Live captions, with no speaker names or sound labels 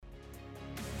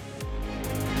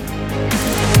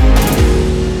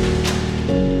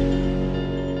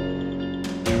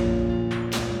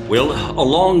Well,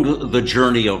 along the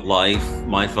journey of life,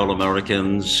 my fellow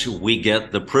Americans, we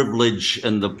get the privilege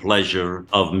and the pleasure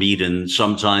of meeting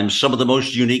sometimes some of the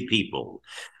most unique people.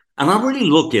 And I really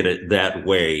look at it that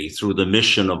way through the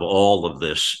mission of all of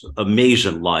this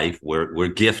amazing life we're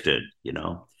gifted, you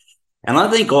know. And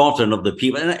I think often of the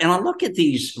people, and I look at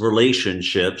these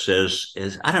relationships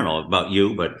as I don't know about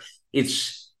you, but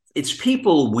it's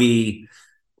people we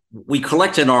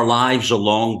collect in our lives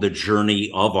along the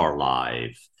journey of our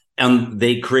life, and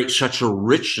they create such a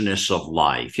richness of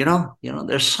life.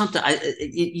 There's something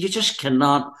you just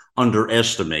cannot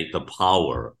underestimate the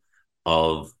power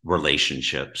of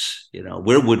relationships.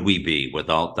 Where would we be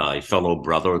without thy fellow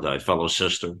brother, thy fellow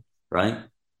sister, right?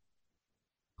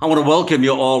 I want to welcome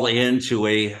you all into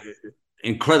a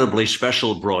incredibly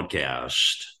special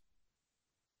broadcast,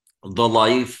 the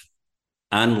life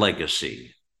and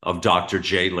legacy of Dr.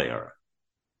 J. Lehr.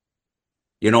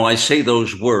 I say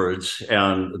those words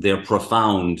and they're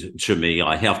profound to me.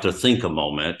 I have to think a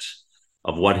moment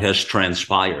of what has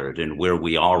transpired and where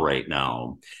we are right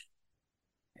now.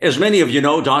 As many of you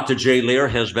know, Dr. J. Lehr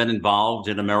has been involved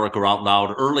in America Out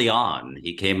Loud early on.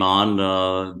 He came on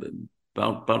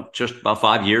about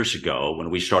 5 years ago when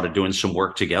we started doing some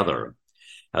work together.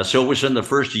 So it was in the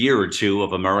first year or two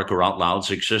of America Out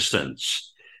Loud's existence.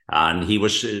 And he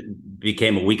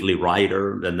became a weekly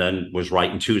writer, and then was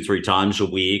writing 2-3 times a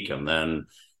week, and then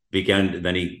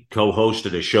he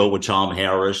co-hosted a show with Tom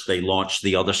Harris. They launched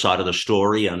The Other Side of the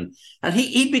Story, and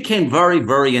he became very,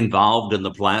 very involved in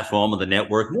the platform of the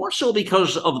network, more so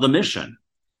because of the mission.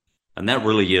 And that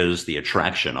really is the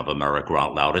attraction of America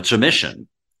Out Loud. It's a mission,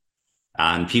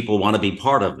 and people want to be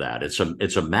part of that. It's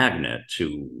a magnet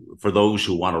for those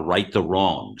who want to right the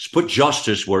wrongs, put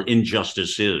justice where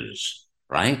injustice is.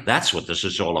 Right? That's what this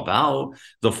is all about.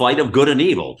 The fight of good and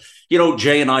evil.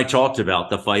 Jay and I talked about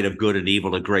the fight of good and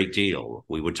evil a great deal.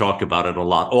 We would talk about it a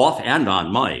lot off and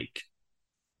on mic.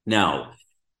 Now,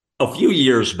 a few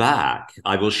years back,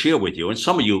 I will share with you, and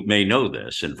some of you may know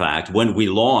this, in fact, when we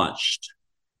launched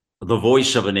The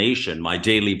Voice of a Nation, my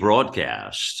daily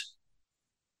broadcast,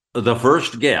 the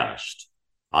first guest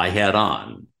I had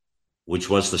on, which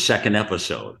was the second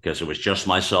episode, because it was just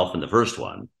myself in the first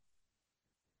one,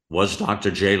 was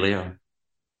Dr. J. Lehr.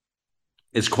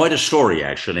 It's quite a story,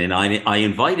 actually, and I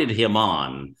invited him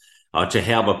on to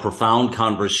have a profound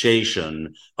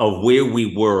conversation of where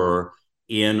we were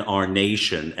in our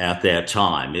nation at that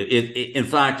time. In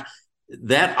fact,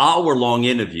 that hour-long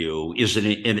interview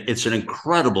it's an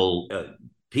incredible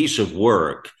piece of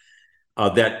work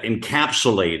that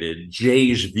encapsulated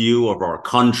Jay's view of our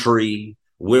country,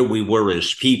 where we were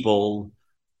as people,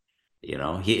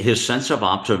 his sense of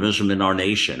optimism in our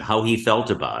nation, how he felt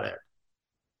about it.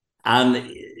 And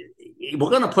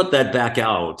we're going to put that back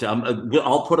out.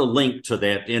 I'll put a link to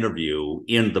that interview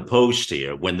in the post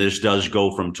here when this does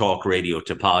go from talk radio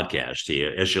to podcast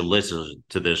here, as you listen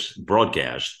to this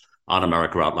broadcast on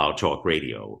America Out Loud Talk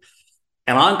Radio.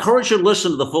 And I encourage you to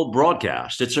listen to the full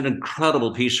broadcast. It's an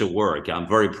incredible piece of work. I'm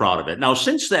very proud of it. Now,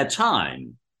 since that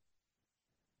time,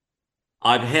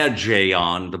 I've had Jay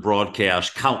on the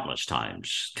broadcast countless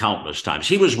times.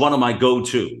 He was one of my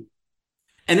go-to.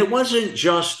 And it wasn't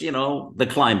just, the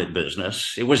climate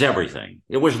business. It was everything.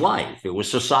 It was life. It was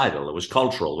societal. It was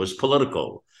cultural. It was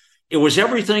political. It was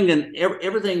everything and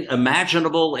everything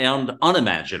imaginable and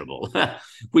unimaginable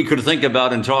we could think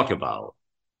about and talk about.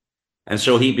 And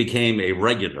so he became a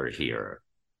regular here,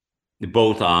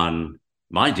 both on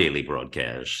my daily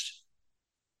broadcast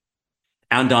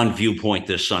and on Viewpoint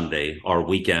this Sunday, our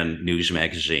weekend news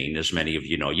magazine, as many of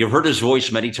you know. You've heard his voice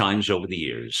many times over the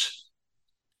years.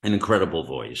 An incredible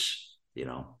voice,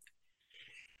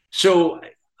 So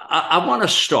I want to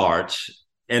start,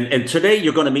 and today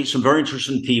you're going to meet some very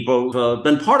interesting people who have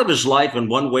been part of his life in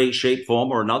one way, shape,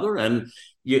 form, or another. And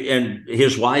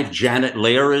his wife, Janet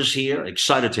Lehr, is here.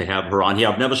 Excited to have her on here.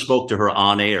 I've never spoke to her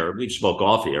on air. We spoke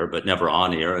off air, but never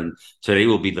on air. And today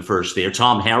will be the first there.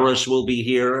 Tom Harris will be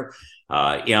here.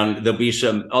 And there'll be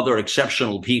some other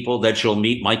exceptional people that you'll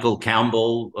meet: Michael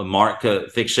Campbell, Mark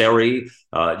Fixeri,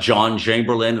 John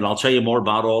Chamberlain. And I'll tell you more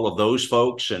about all of those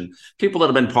folks and people that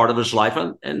have been part of his life.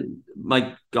 And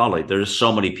my golly, there's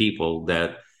so many people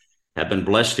that have been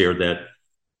blessed here that,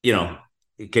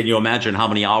 can you imagine how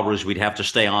many hours we'd have to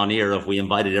stay on air if we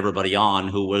invited everybody on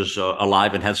who was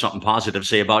alive and had something positive to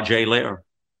say about Jay Lehr?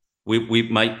 We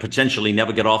might potentially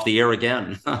never get off the air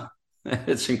again.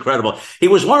 It's incredible. He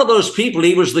was one of those people.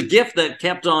 He was the gift that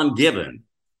kept on giving.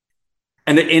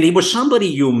 And he was somebody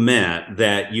you met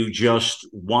that you just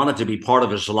wanted to be part of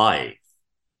his life.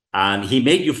 And he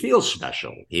made you feel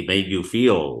special. He made you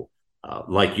feel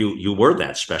like you were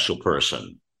that special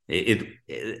person.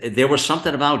 There was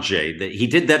something about Jay that he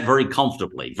did that very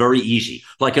comfortably, very easy,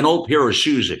 like an old pair of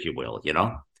shoes, if you will.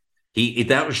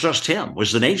 That was just him,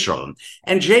 was the nature of him.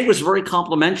 And Jay was very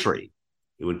complimentary.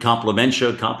 He would compliment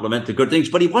you, compliment the good things,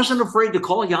 but he wasn't afraid to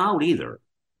call you out either.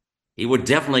 He would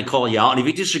definitely call you out. And if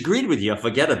he disagreed with you,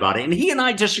 forget about it. And he and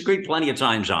I disagreed plenty of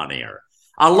times on air.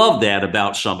 I love that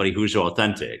about somebody who's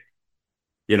authentic,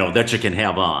 that you can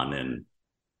have on and,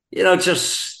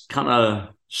 just kind of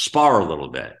spar a little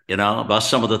bit, about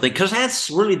some of the things, because that's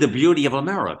really the beauty of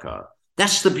America.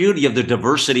 That's the beauty of the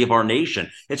diversity of our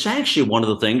nation. It's actually one of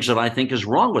the things that I think is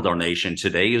wrong with our nation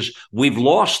today is we've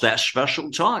lost that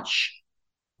special touch.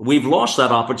 We've lost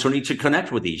that opportunity to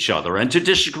connect with each other and to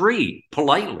disagree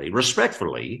politely,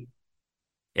 respectfully,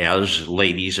 as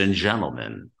ladies and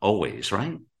gentlemen, always,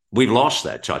 right? We've lost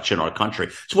that touch in our country.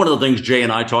 It's one of the things Jay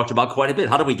and I talked about quite a bit.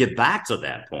 How do we get back to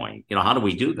that point? How do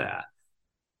we do that?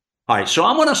 All right, so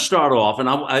I want to start off, and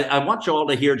I want you all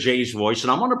to hear Jay's voice,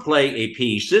 and I want to play a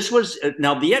piece.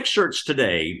 Now the excerpts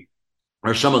today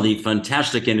are some of the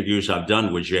fantastic interviews I've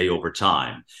done with Jay over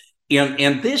time.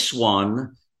 And this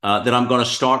one that I'm going to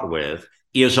start with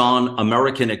is on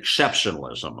American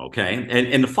exceptionalism, okay?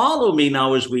 And follow me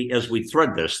now as we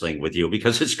thread this thing with you,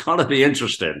 because it's going to be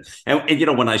interesting.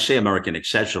 And when I say American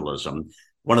exceptionalism,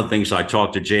 one of the things I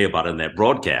talked to Jay about in that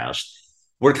broadcast,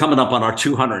 we're coming up on our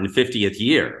 250th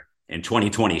year in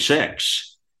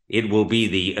 2026. It will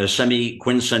be the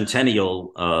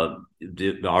semi-quincentennial,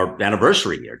 our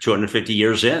anniversary year, 250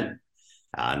 years in.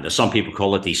 And some people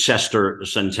call it the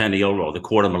sesquicentennial or the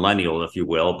quarter millennial, if you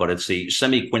will, but it's the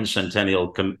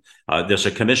semi-quincentennial. There's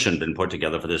a commission been put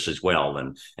together for this as well.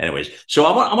 And anyways, so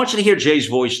I want you to hear Jay's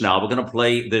voice now. We're going to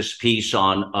play this piece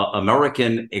on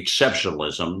American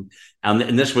exceptionalism.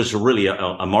 And this was really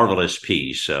a marvelous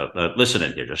piece. Listen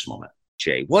in here just a moment.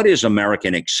 Jay, what is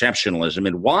American exceptionalism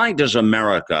and why does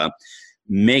America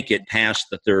make it past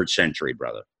the third century,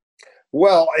 brother?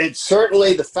 Well, it's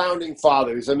certainly the founding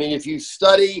fathers. I mean, if you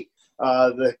study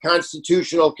the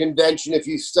Constitutional Convention, if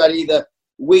you study the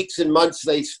weeks and months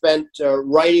they spent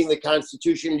writing the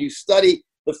Constitution, and you study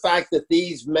the fact that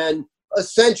these men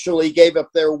essentially gave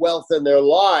up their wealth and their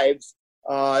lives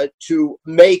to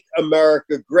make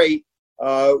America great,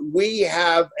 we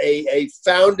have a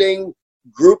founding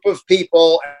group of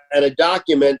people and a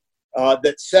document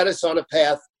that set us on a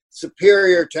path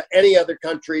superior to any other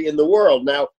country in the world.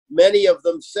 Now, many of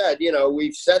them said,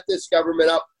 we've set this government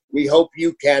up. We hope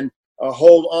you can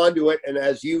hold on to it. And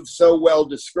as you've so well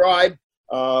described,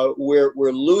 we're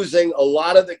losing a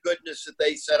lot of the goodness that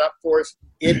they set up for us.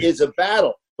 It is a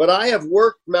battle. But I have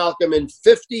worked, Malcolm, in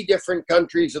 50 different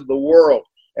countries of the world,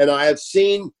 and I have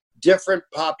seen different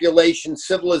populations,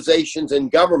 civilizations,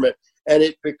 and government. And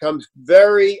it becomes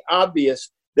very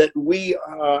obvious that we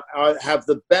have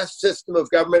the best system of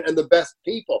government and the best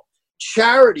people.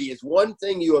 Charity is one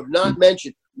thing you have not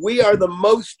mentioned. We are the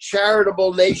most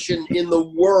charitable nation in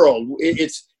the world.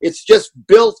 It's just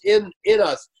built in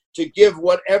us to give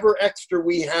whatever extra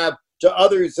we have to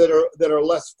others that are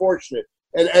less fortunate.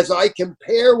 And as I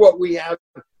compare what we have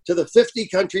to the 50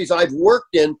 countries I've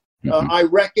worked in, I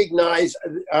recognize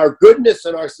our goodness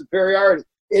and our superiority.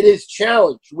 It is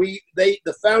challenged.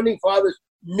 The founding fathers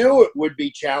knew it would be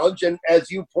challenged, and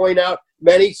as you point out,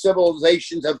 many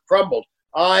civilizations have crumbled.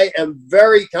 I am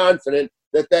very confident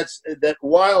that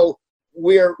while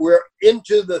we're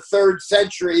into the third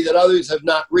century that others have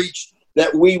not reached,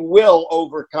 that we will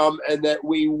overcome and that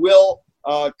we will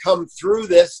come through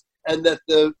this, and that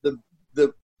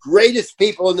the greatest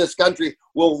people in this country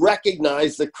will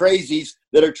recognize the crazies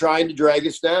that are trying to drag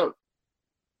us down.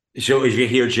 So as you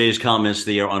hear Jay's comments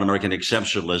there on American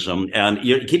exceptionalism, and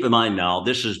you keep in mind now,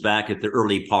 this is back at the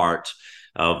early part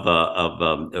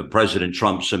of President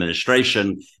Trump's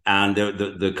administration, and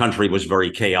the country was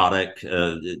very chaotic.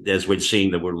 As we'd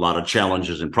seen, there were a lot of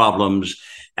challenges and problems,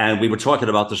 and we were talking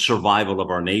about the survival of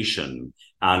our nation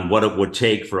and what it would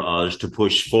take for us to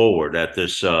push forward at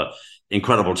this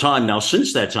incredible time. Now,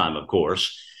 since that time, of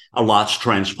course, a lot's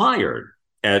transpired.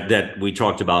 That we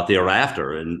talked about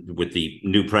thereafter, and with the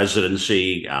new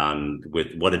presidency and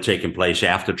with what had taken place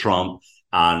after Trump.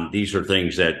 And these are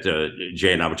things that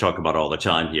Jay and I would talk about all the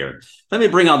time here. Let me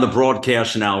bring on the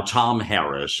broadcast now, Tom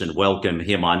Harris, and welcome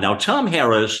him on. Now, Tom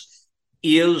Harris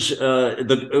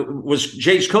was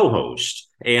Jay's co-host.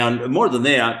 And more than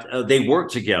that, they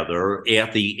worked together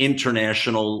at the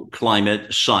International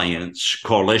Climate Science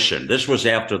Coalition. This was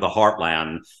after the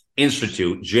Heartland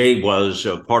Institute. Jay was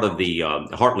part of the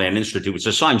Heartland Institute, was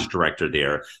a science director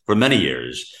there for many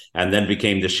years, and then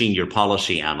became the senior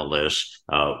policy analyst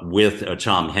with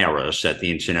Tom Harris at the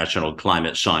International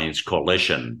Climate Science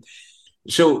Coalition.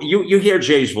 So you hear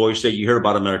Jay's voice that you hear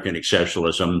about American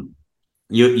exceptionalism.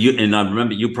 You and I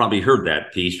remember you probably heard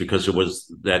that piece because it was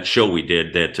that show we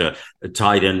did that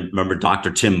tied in. Remember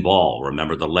Dr. Tim Ball?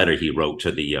 Remember the letter he wrote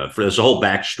to the? There's a whole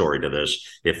backstory to this.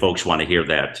 If folks want to hear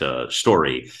that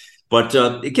story, but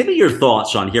give me your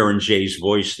thoughts on hearing Jay's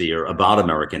voice there about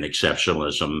American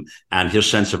exceptionalism and his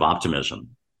sense of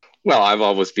optimism. Well, I've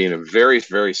always been a very,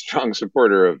 very strong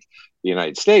supporter of the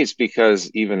United States because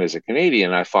even as a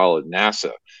Canadian, I followed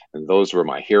NASA, and those were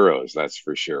my heroes, that's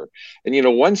for sure. And,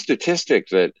 one statistic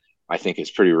that I think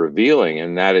is pretty revealing,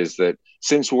 and that is that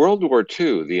since World War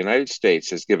II, the United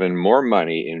States has given more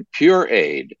money in pure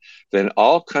aid than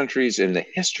all countries in the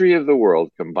history of the world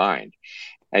combined.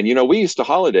 And we used to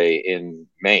holiday in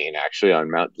Maine, actually,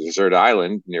 on Mount Desert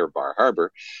Island near Bar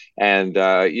Harbor. And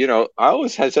I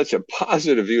always had such a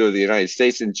positive view of the United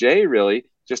States, and Jay really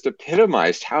just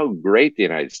epitomized how great the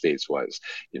United States was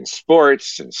in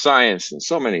sports and science and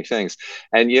so many things.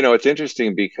 And it's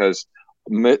interesting because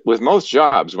with most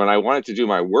jobs, when I wanted to do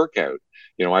my workout,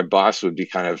 my boss would be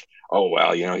kind of, oh,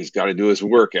 well, he's got to do his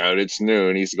workout. It's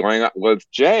noon. He's going with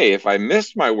Jay. If I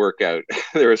missed my workout,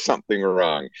 there was something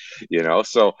wrong,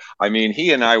 So, I mean,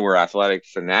 he and I were athletic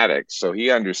fanatics. So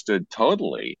he understood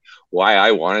totally why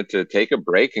I wanted to take a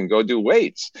break and go do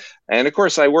weights. And of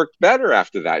course, I worked better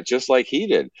after that, just like he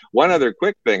did. One other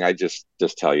quick thing I just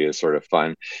tell you is sort of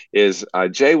fun is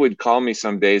Jay would call me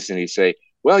some days and he'd say,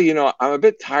 well, I'm a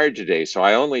bit tired today, so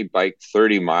I only biked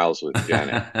 30 miles with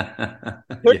Janet.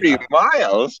 30 Yeah.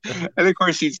 miles. And of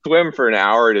course, he'd swim for an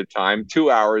hour at a time, 2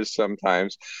 hours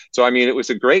sometimes. So, I mean, it was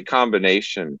a great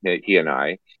combination, he and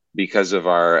I, because of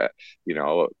our,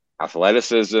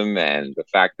 athleticism and the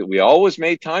fact that we always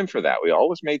made time for that. We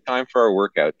always made time for our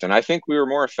workouts. And I think we were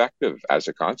more effective as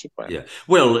a consequence. Yeah.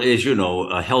 Well, as you know,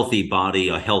 a healthy body,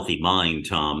 a healthy mind,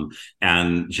 Tom.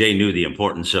 And Jay knew the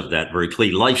importance of that very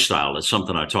clean lifestyle. It's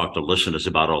something I talk to listeners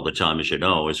about all the time, as you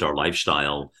know, is our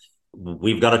lifestyle.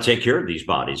 We've got to take care of these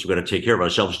bodies. We've got to take care of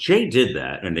ourselves. Jay did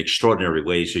that in extraordinary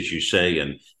ways, as you say.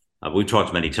 And we've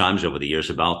talked many times over the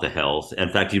years about the health. In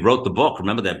fact, he wrote the book.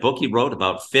 Remember that book he wrote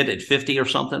about fit at 50 or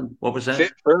something? What was that?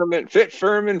 Fit,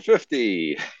 firm, and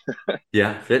 50.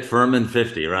 Yeah, fit, firm, and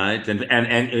 50, right?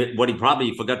 And what he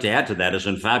probably forgot to add to that is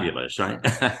in fabulous, right?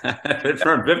 Fit,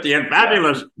 firm, 50, and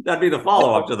fabulous. That'd be the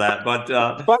follow up to that.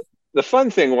 But But the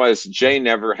fun thing was Jay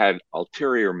never had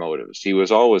ulterior motives. He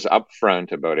was always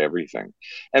upfront about everything.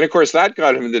 And of course, that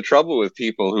got him into trouble with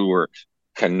people who were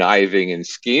conniving and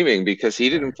scheming because he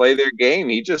didn't play their game.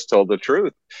 He just told the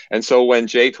truth. And so when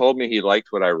Jay told me he liked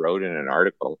what I wrote in an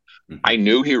article, I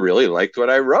knew he really liked what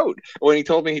I wrote. When he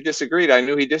told me he disagreed, I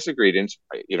knew he disagreed. And,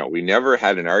 we never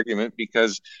had an argument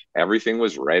because everything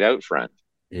was right out front.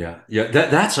 yeah, yeah,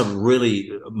 that's a really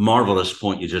marvelous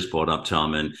point you just brought up,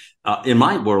 Tom. And in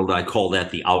my world, I call that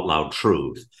the out loud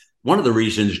truth. One of the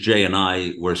reasons Jay and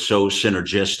I were so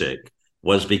synergistic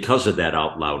was because of that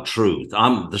out loud truth.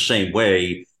 I'm the same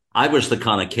way. I was the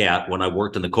kind of cat when I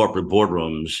worked in the corporate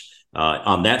boardrooms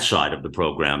on that side of the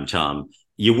program, Tom.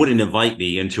 You wouldn't invite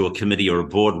me into a committee or a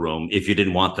boardroom if you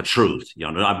didn't want the truth.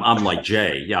 I'm like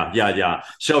Jay. Yeah, yeah, yeah.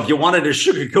 So if you wanted to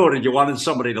sugarcoat it, you wanted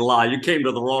somebody to lie, you came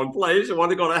to the wrong place. It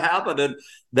wasn't going to happen. And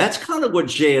that's kind of what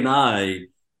Jay and I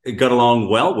got along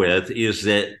well with, is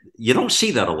that you don't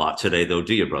see that a lot today, though,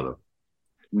 do you, brother?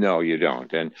 No, you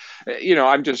don't. And,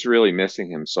 I'm just really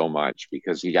missing him so much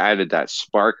because he added that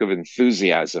spark of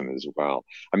enthusiasm as well.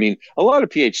 I mean, a lot of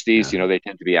PhDs, Yeah. they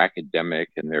tend to be academic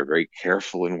and they're very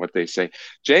careful in what they say.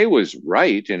 Jay was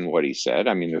right in what he said.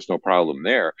 I mean, there's no problem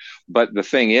there. But the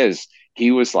thing is,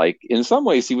 he was like, in some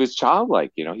ways, he was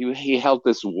childlike. He held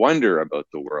this wonder about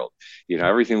the world.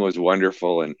 Everything was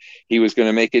wonderful and he was going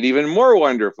to make it even more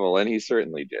wonderful. And he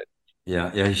certainly did.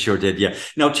 Yeah, yeah, he sure did. Yeah.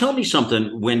 Now, tell me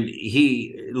something. When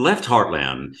he left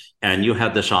Heartland and you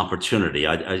had this opportunity,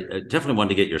 I definitely wanted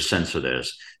to get your sense of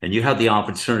this, and you had the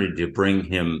opportunity to bring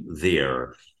him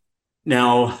there.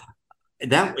 Now,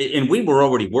 and we were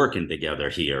already working together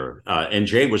here, and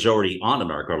Jay was already on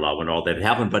America Law when all that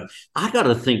happened. But I got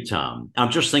to think, Tom,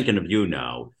 I'm just thinking of you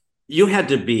now. You had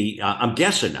to be, I'm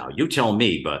guessing now, you tell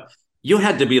me, but you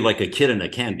had to be like a kid in a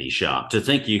candy shop to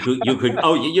think you could,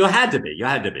 oh, you had to be, you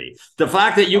had to be. The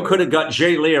fact that you could have got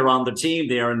Jay Lehr on the team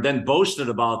there and then boasted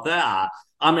about that,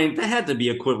 I mean, that had to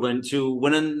be equivalent to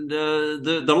winning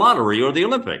the lottery or the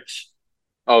Olympics.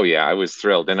 Oh yeah, I was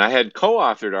thrilled. And I had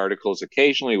co-authored articles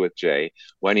occasionally with Jay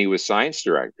when he was science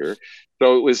director.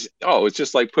 So it's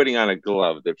just like putting on a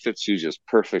glove that fits you just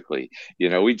perfectly.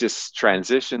 We just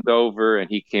transitioned over and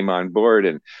he came on board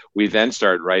and we then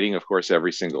started writing, of course,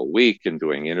 every single week and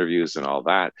doing interviews and all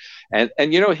that. And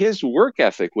his work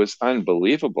ethic was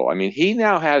unbelievable. I mean, he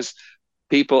now has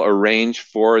people arrange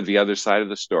for the other side of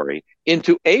the story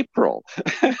into April.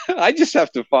 I just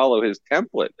have to follow his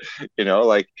template,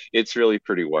 like it's really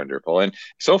pretty wonderful. And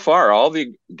so far, all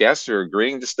the guests are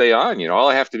agreeing to stay on. All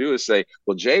I have to do is say,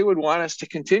 well, Jay would want us to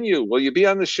continue. Will you be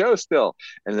on the show still?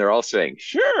 And they're all saying,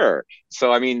 sure.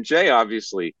 So, I mean, Jay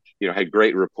obviously, had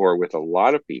great rapport with a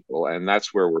lot of people, and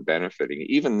that's where we're benefiting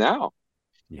even now.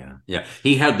 Yeah, yeah.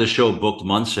 He had the show booked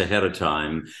months ahead of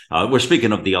time. We're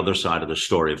speaking of the other side of the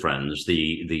story, friends.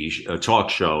 The talk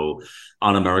show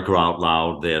on America Out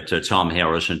Loud that Tom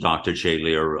Harris and Dr. Jay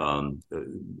Lehr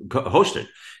hosted,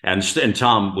 and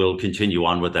Tom will continue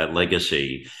on with that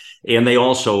legacy. And they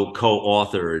also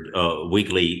co-authored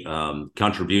weekly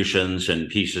contributions and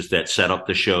pieces that set up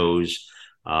the shows.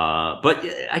 But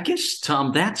I guess,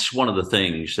 Tom, that's one of the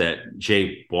things that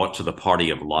Jay brought to the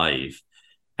party of life.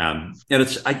 And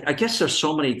I guess there's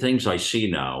so many things I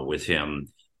see now with him,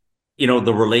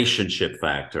 the relationship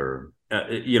factor,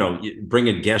 bring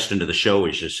a guest into the show,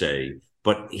 as you say,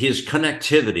 but his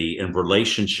connectivity and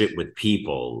relationship with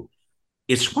people.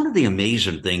 It's one of the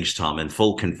amazing things, Tom, in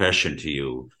full confession to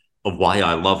you, of why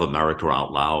I love America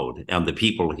Out Loud and the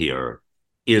people here.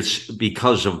 It's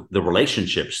because of the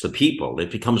relationships, the people. It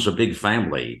becomes a big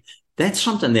family. That's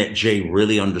something that Jay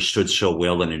really understood so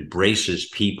well, and embraces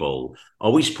people,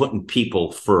 always putting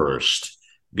people first,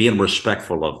 being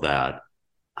respectful of that.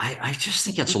 I just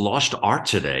think it's a lost art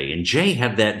today. And Jay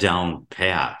had that down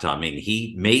pat. I mean,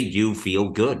 he made you feel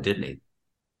good, didn't he?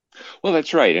 Well,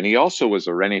 that's right. And he also was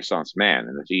a Renaissance man,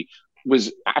 and he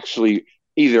was actually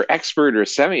either expert or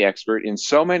semi-expert in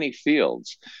so many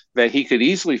fields that he could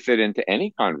easily fit into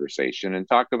any conversation and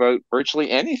talk about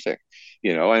virtually anything.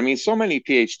 I mean, so many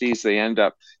PhDs, they end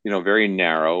up, very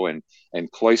narrow and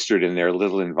cloistered in their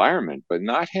little environment, but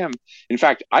not him. In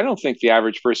fact, I don't think the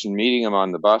average person meeting him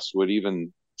on the bus would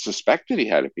even suspect that he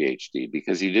had a PhD,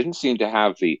 because he didn't seem to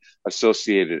have the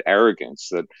associated arrogance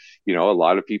that, a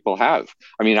lot of people have.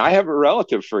 I mean, I have a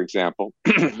relative, for example,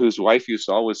 whose wife used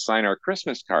to always sign our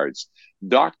Christmas cards,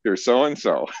 Dr.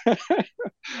 So-and-so.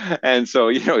 And so,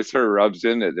 it sort of rubs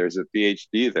in that there's a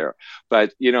PhD there.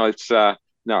 But, it's,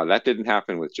 no, that didn't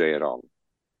happen with Jay at all.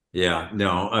 Yeah,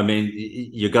 no, I mean,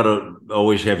 you got to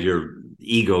always have your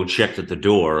ego checked at the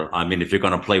door. I mean, if you're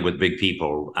going to play with big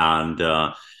people and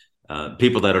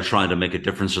people that are trying to make a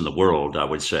difference in the world, I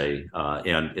would say,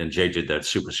 and Jay did that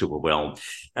super, super well.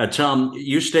 Tom,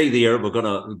 you stay there. We're going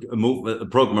to move the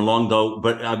program along, though,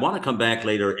 but I want to come back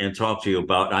later and talk to you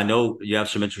about, I know you have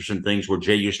some interesting things where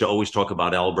Jay used to always talk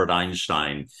about Albert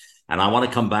Einstein. And I want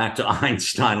to come back to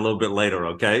Einstein a little bit later,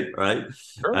 okay? Right?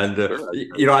 Sure, And,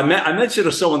 sure. I mentioned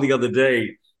to someone the other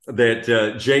day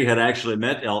that Jay had actually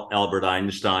met Albert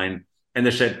Einstein, and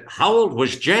they said, how old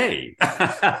was Jay?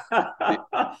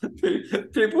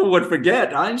 People would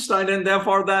forget. Einstein isn't that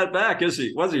far back, is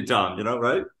he? Was he, Tom?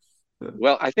 Right?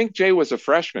 Well, I think Jay was a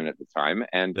freshman at the time,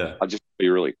 and Yeah. I'll just tell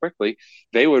you really quickly.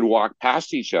 They would walk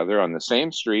past each other on the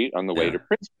same street on the way Yeah. to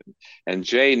Princeton. And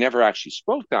Jay never actually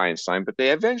spoke to Einstein, but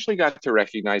they eventually got to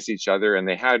recognize each other, and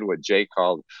they had what Jay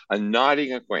called a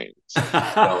nodding acquaintance. So,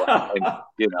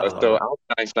 so Albert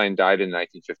Einstein died in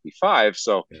 1955,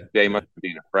 so Yeah, Jay yeah, must have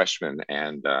been a freshman,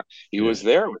 and he yeah. was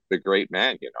there with the great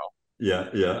man. Yeah,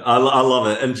 yeah, I love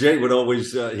it. And Jay would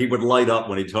always he would light up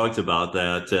when he talked about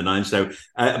that and Einstein.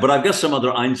 But I've got some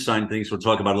other Einstein things we'll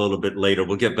talk about a little bit later.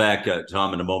 We'll get back,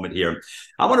 Tom, in a moment here.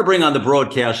 I want to bring on the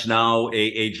broadcast now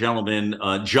a gentleman,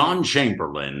 John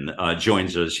Chamberlain,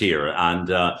 joins us here, and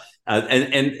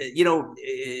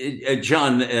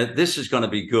John, this is going to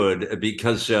be good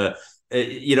because I'll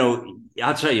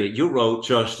tell you, you wrote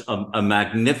just a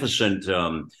magnificent.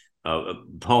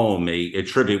 Poem, a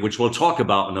tribute, which we'll talk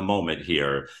about in a moment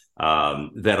here,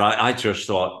 that I just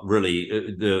thought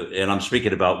really, and I'm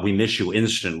speaking about We Miss You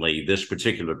Instantly, this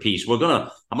particular piece. I'm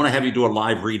gonna have you do a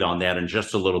live read on that in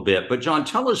just a little bit. But John,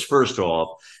 tell us first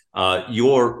off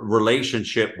your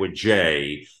relationship with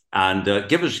Jay, and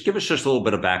give us just a little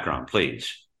bit of background,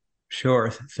 please.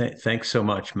 Sure. Thanks so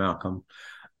much, Malcolm.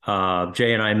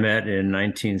 Jay and I met in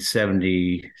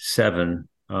 1977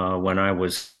 when I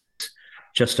was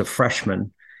just a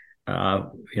freshman.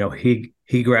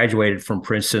 He graduated from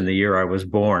Princeton the year I was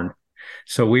born,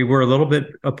 so we were a little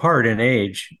bit apart in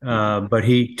age. But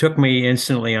he took me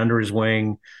instantly under his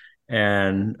wing,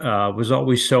 and was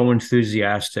always so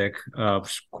enthusiastic.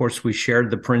 Of course, we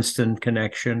shared the Princeton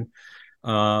connection,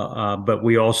 but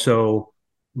we also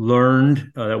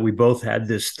learned that we both had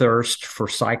this thirst for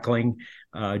cycling.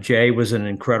 Jay was an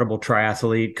incredible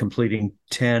triathlete, completing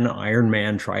 10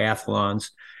 Ironman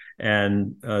triathlons.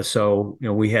 And so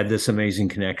we had this amazing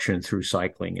connection through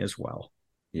cycling as well.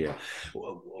 Yeah.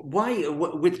 Why,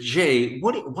 with Jay,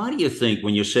 why do you think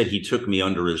when you said he took me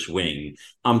under his wing,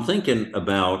 I'm thinking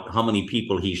about how many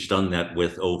people he's done that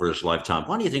with over his lifetime.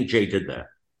 Why do you think Jay did that?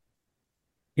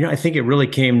 I think it really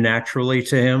came naturally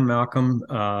to him, Malcolm.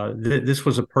 This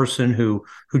was a person who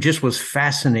just was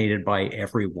fascinated by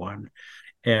everyone,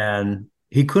 and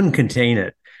he couldn't contain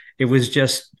it. It was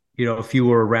just, if you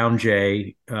were around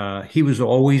Jay, he was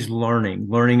always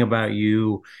learning about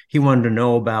you. He wanted to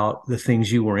know about the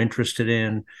things you were interested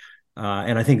in.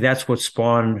 And I think that's what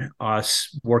spawned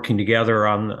us working together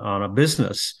on a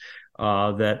business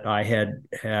that I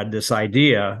had this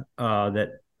idea that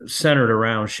centered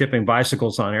around shipping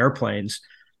bicycles on airplanes.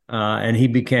 And he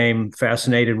became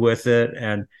fascinated with it.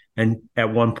 And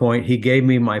at one point, he gave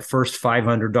me my first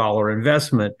 $500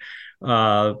 investment,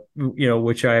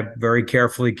 which I very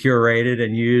carefully curated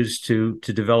and used to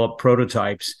develop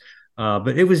prototypes.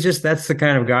 But it was just, that's the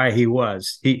kind of guy he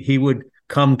was. He would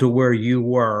come to where you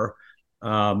were,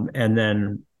 and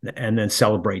then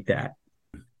celebrate that.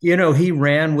 He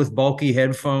ran with bulky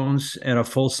headphones and a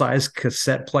full-size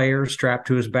cassette player strapped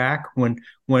to his back when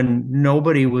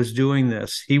nobody was doing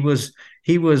this. He was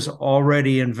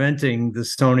already inventing the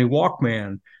Sony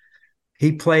Walkman.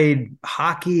 He played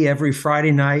hockey every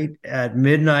Friday night at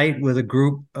midnight with a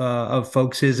group of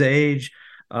folks his age.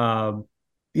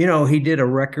 He did a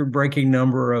record-breaking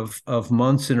number of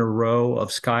months in a row of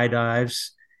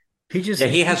skydives. Yeah,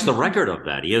 he has the record of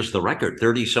that. He has the record,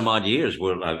 30 some odd years.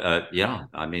 Well, yeah,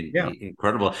 I mean, Yeah.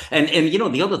 incredible. And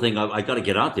the other thing I got to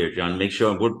get out there, John, make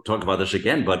sure we'll talk about this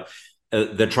again, but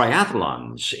the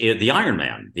triathlons, the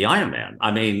Ironman.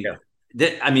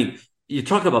 I mean, you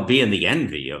talk about being the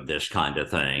envy of this kind of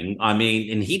thing. I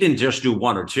mean, and he didn't just do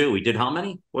one or two. He did how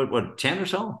many? What 10 or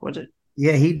so? Was it?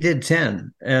 Yeah, he did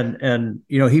 10. And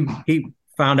he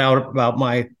found out about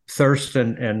my thirst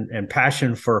and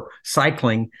passion for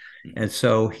cycling. And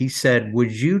so he said,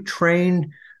 would you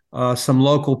train some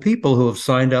local people who have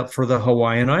signed up for the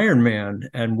Hawaiian Ironman?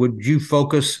 And would you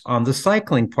focus on the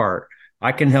cycling part?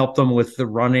 I can help them with the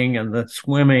running and the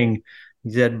swimming.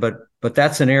 He said, but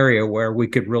that's an area where we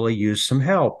could really use some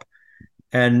help.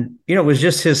 And, it was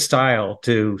just his style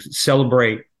to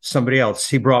celebrate somebody else.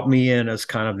 He brought me in as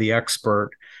kind of the expert.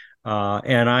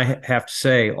 And I have to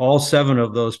say, all 7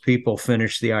 of those people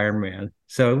finished the Ironman.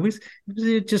 So it was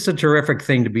just a terrific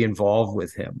thing to be involved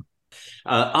with him.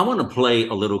 I want to play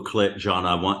a little clip, John.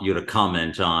 I want you to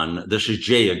comment on. This is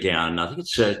Jay again. I think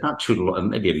it's not too long,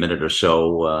 maybe a minute or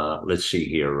so. Let's see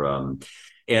here.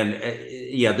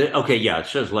 Okay, yeah, it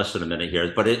says less than a minute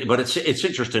here, but it's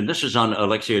interesting. This is on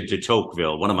Alexia de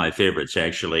Tocqueville, one of my favorites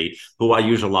actually, who I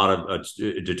use a lot of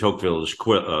de Tocqueville's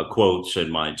quotes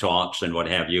in my talks and what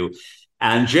have you.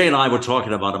 And Jay and I were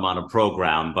talking about him on a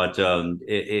program, but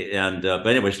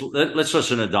anyways, let's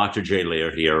listen to Dr. Jay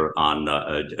Lehr here on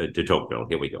de Tocqueville.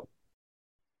 Here we go.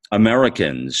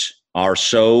 Americans are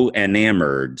so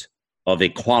enamored of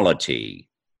equality,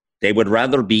 they would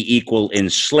rather be equal in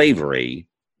slavery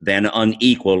than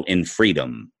unequal in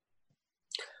freedom.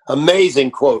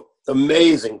 Amazing quote.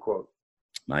 Amazing quote.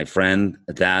 My friend,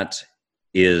 that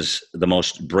is the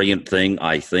most brilliant thing,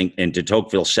 I think. And de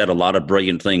Tocqueville said a lot of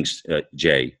brilliant things,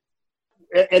 Jay.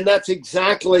 And that's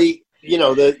exactly,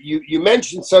 you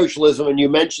mentioned socialism and you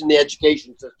mentioned the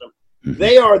education system. Mm-hmm.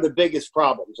 They are the biggest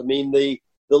problems. I mean, the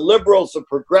liberals, the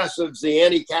progressives, the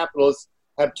anti-capitalists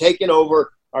have taken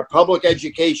over our public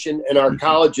education and our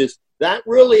colleges. That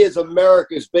really is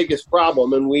America's biggest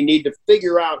problem, and we need to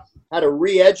figure out how to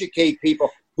re-educate people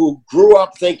who grew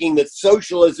up thinking that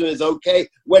socialism is okay,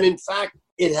 when in fact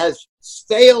it has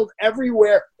failed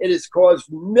everywhere. It has caused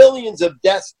millions of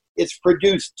deaths. It's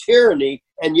produced tyranny,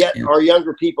 and yet our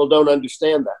younger people don't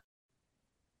understand that.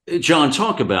 John,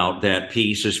 talk about that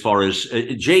piece as far as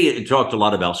Jay talked a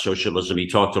lot about socialism. He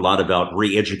talked a lot about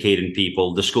re-educating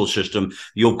people, the school system.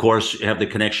 You, of course, have the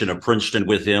connection of Princeton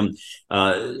with him.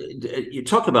 You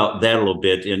talk about that a little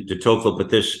bit in de Tocqueville, but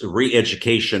this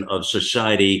re-education of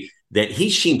society that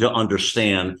he seemed to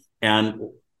understand. And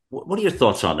what are your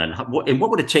thoughts on that? And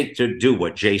what would it take to do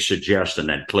what Jay suggests in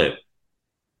that clip?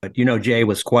 But, Jay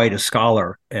was quite a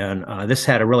scholar, and this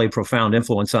had a really profound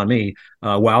influence on me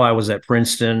while I was at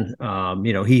Princeton.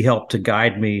 He helped to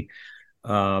guide me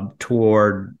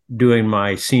toward doing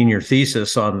my senior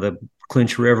thesis on the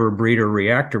Clinch River Breeder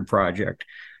Reactor project,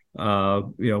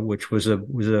 which was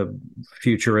a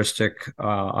futuristic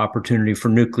opportunity for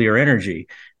nuclear energy.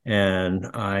 And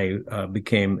I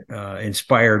became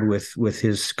inspired with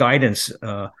his guidance.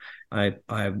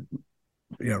 I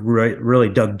really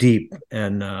dug deep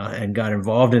and got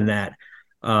involved in that.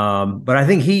 But I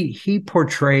think he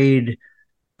portrayed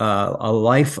a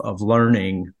life of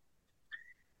learning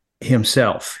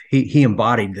himself. He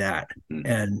embodied that.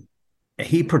 And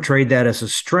he portrayed that as a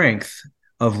strength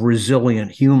of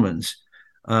resilient humans.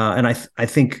 And I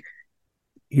think,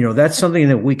 that's something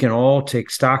that we can all take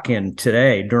stock in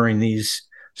today during these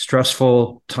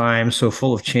stressful times, so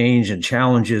full of change and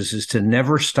challenges, is to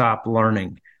never stop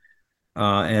learning.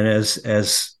 And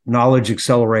as knowledge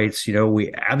accelerates,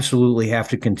 we absolutely have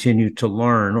to continue to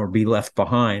learn or be left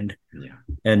behind. Yeah.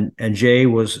 And Jay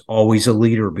was always a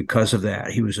leader because of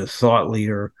that. He was a thought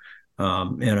leader,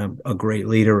 and a great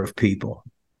leader of people.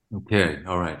 Okay.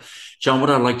 All right. John, what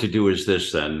I'd like to do is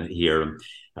this then here,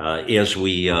 as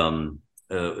we,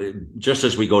 just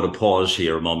as we go to pause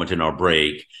here a moment in our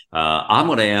break, I'm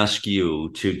going to ask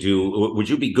you would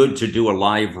you be good to do a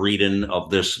live reading of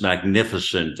this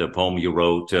magnificent poem you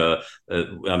wrote?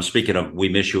 I'm speaking of We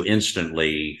Miss You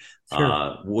Instantly.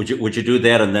 Sure. Would you do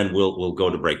that? And then we'll go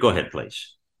to break. Go ahead,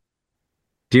 please.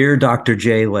 Dear Dr.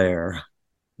 J. Lehr,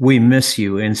 we miss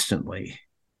you instantly.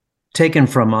 Taken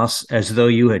from us as though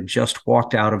you had just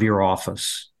walked out of your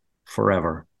office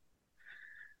forever.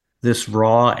 This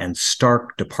raw and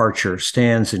stark departure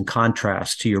stands in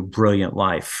contrast to your brilliant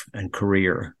life and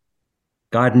career.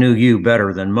 God knew you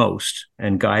better than most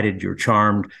and guided your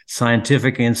charmed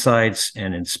scientific insights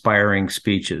and inspiring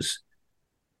speeches.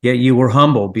 Yet you were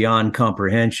humble beyond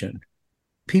comprehension.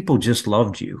 People just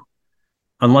loved you.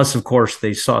 Unless, of course,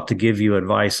 they sought to give you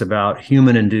advice about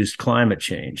human-induced climate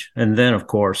change. And then, of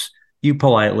course, you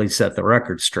politely set the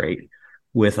record straight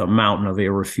with a mountain of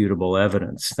irrefutable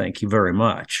evidence. Thank you very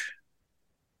much.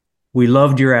 We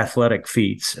loved your athletic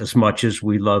feats as much as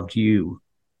we loved you.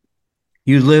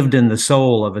 You lived in the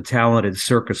soul of a talented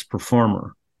circus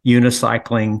performer,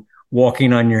 unicycling,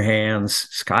 walking on your hands,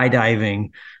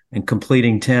 skydiving, and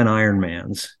completing 10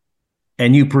 Ironmans.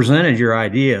 And you presented your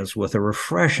ideas with a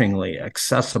refreshingly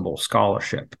accessible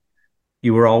scholarship.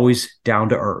 You were always down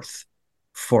to earth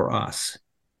for us.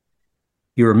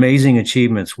 Your amazing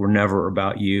achievements were never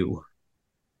about you.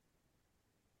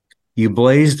 You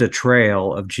blazed a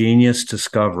trail of genius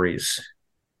discoveries.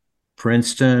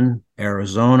 Princeton,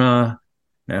 Arizona,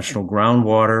 National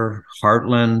Groundwater,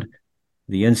 Heartland,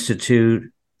 the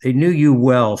Institute, they knew you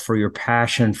well for your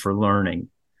passion for learning.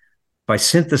 By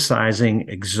synthesizing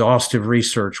exhaustive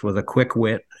research with a quick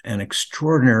wit and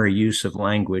extraordinary use of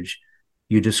language,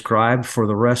 you described for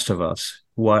the rest of us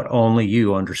what only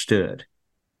you understood.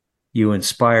 You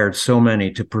inspired so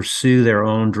many to pursue their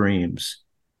own dreams.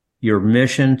 Your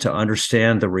mission to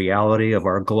understand the reality of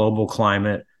our global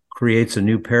climate creates a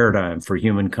new paradigm for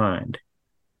humankind.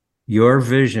 Your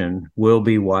vision will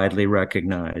be widely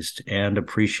recognized and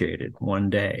appreciated one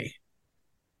day.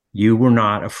 You were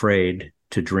not afraid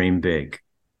to dream big.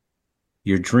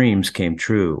 Your dreams came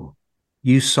true.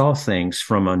 You saw things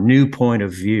from a new point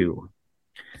of view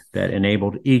that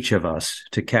enabled each of us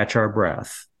to catch our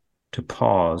breath, to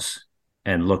pause,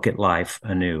 and look at life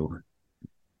anew.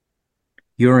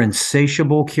 Your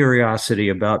insatiable curiosity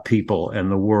about people and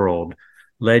the world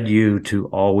led you to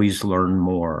always learn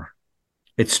more.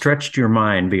 It stretched your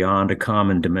mind beyond a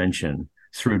common dimension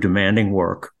through demanding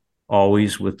work,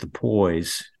 always with the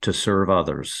poise to serve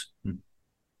others.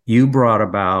 You brought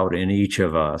about in each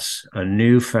of us a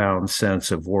newfound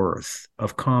sense of worth,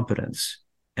 of competence,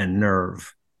 and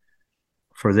nerve.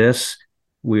 For this,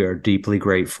 we are deeply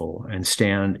grateful and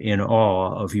stand in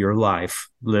awe of your life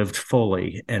lived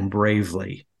fully and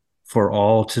bravely for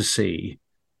all to see,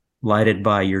 lighted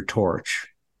by your torch,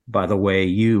 by the way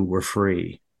you were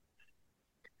free.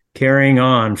 Carrying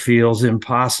on feels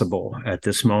impossible at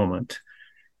this moment,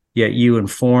 yet you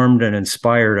informed and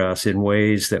inspired us in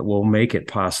ways that will make it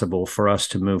possible for us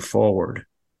to move forward,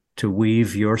 to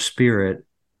weave your spirit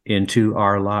into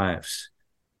our lives.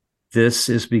 This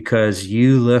is because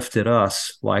you lifted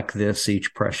us like this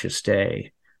each precious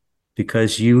day,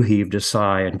 because you heaved a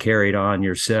sigh and carried on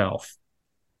yourself.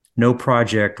 No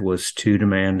project was too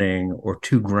demanding or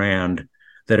too grand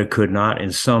that it could not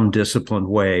in some disciplined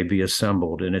way be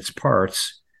assembled in its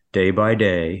parts day by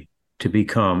day to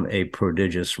become a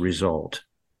prodigious result.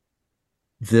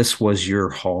 This was your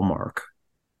hallmark.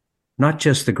 Not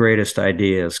just the greatest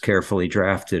ideas carefully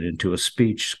drafted into a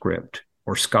speech script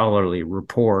or scholarly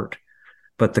report,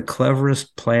 but the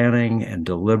cleverest planning and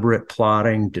deliberate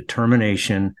plotting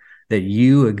determination that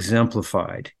you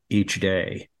exemplified each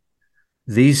day.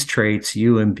 These traits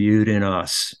you imbued in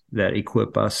us that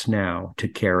equip us now to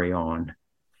carry on.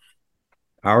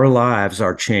 Our lives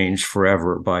are changed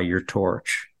forever by your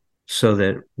torch, so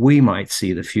that we might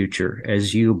see the future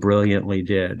as you brilliantly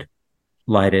did,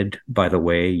 lighted by the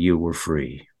way you were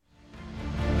free.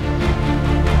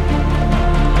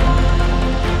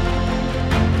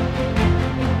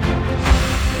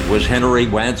 was Henry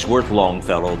Wadsworth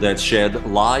Longfellow that said,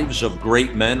 "Lives of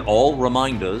great men all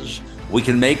remind us we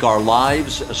can make our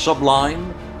lives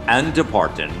sublime and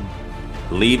departing,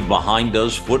 leave behind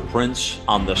us footprints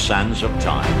on the sands of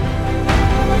time."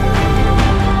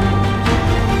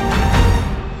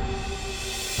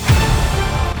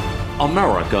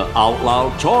 America Out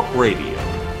Loud Talk Radio.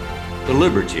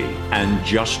 Liberty and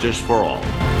justice for all.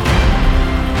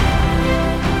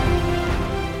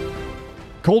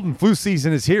 Cold and flu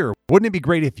season is here. Wouldn't it be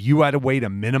great if you had a way to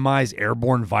minimize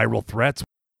airborne viral threats?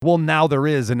 Well, now there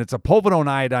is, and it's a povidone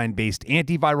iodine-based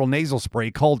antiviral nasal spray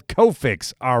called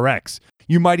Cofix RX.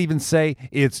 You might even say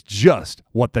it's just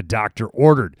what the doctor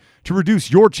ordered. To reduce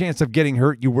your chance of getting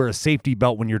hurt, you wear a safety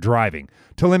belt when you're driving.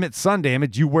 To limit sun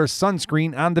damage, you wear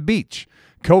sunscreen on the beach.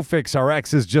 Cofix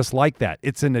RX is just like that.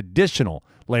 It's an additional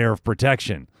layer of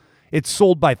protection. It's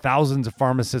sold by thousands of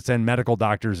pharmacists and medical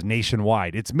doctors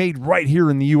nationwide. It's made right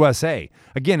here in the USA.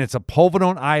 Again, it's a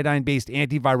povidone iodine-based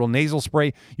antiviral nasal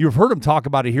spray. You've heard them talk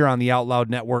about it here on the Out Loud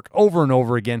Network over and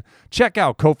over again. Check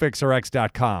out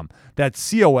CofixRx.com.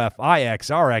 That's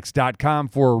COFIXRX.com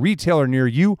for a retailer near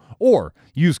you, or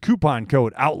use coupon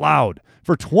code OUTLOUD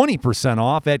for 20%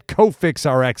 off at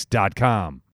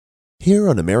CofixRx.com. Here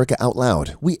on America Out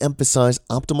Loud, we emphasize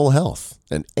optimal health,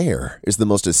 and air is the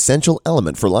most essential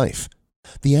element for life.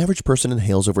 The average person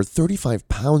inhales over 35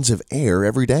 pounds of air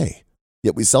every day,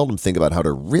 yet we seldom think about how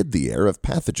to rid the air of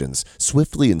pathogens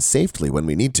swiftly and safely when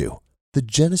we need to. The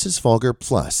Genesis Fogger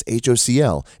Plus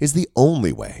HOCl is the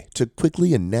only way to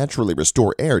quickly and naturally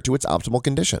restore air to its optimal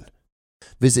condition.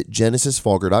 Visit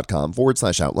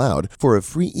genesisfogger.com/outloud for a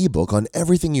free ebook on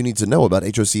everything you need to know about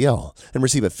HOCl and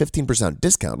receive a 15%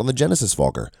 discount on the Genesis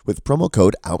Fogger with promo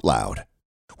code OUTLOUD.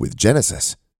 With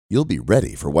Genesis, you'll be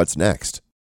ready for what's next.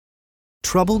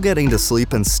 Trouble getting to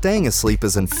sleep and staying asleep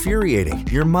is infuriating.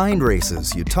 Your mind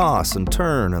races, you toss and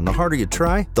turn, and the harder you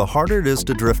try, the harder it is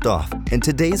to drift off. And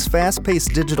today's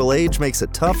fast-paced digital age makes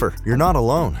it tougher. You're not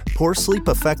alone. Poor sleep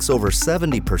affects over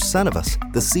 70% of us.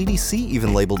 The CDC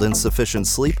even labeled insufficient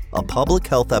sleep a public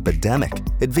health epidemic.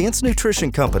 Advanced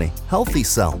nutrition company Healthy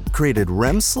Cell created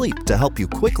REM sleep to help you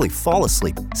quickly fall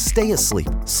asleep, stay asleep,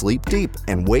 sleep deep,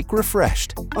 and wake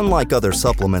refreshed. Unlike other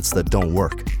supplements that don't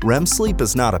work, REM sleep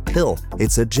is not a pill.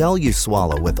 It's a gel you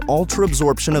swallow with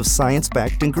ultra-absorption of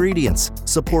science-backed ingredients,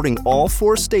 supporting all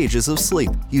 4 stages of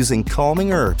sleep using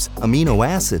calming herbs, amino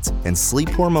acids, and sleep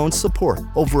hormone support.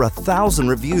 Over 1,000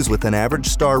 reviews with an average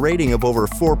star rating of over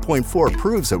 4.4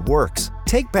 proves it works.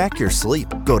 Take back your sleep.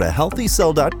 Go to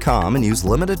healthycell.com and use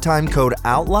limited time code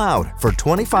OUTLOUD for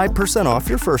 25% off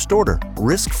your first order.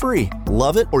 Risk-free.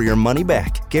 Love it or your money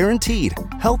back. Guaranteed.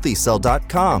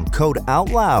 Healthycell.com code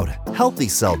OUTLOUD.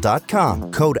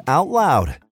 Healthycell.com code OUTLOUD.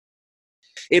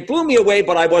 It blew me away,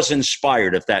 but I was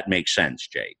inspired, if that makes sense,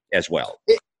 Jay, as well.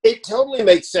 It totally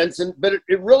makes sense, but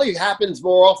it really happens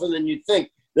more often than you think,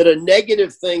 that a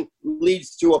negative thing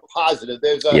leads to a positive.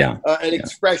 There's an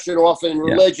expression often in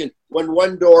religion, when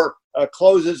one door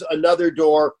closes, another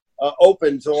door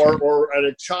opens, or at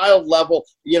a child level,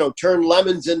 turn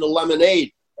lemons into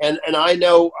lemonade. And I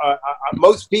know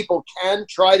most people can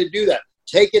try to do that.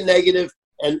 Take a negative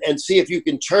and see if you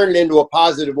can turn it into a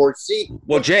positive, or see.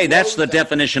 Well, Jay, that's the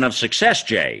definition of success,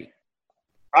 Jay.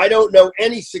 I don't know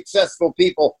any successful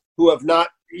people who have not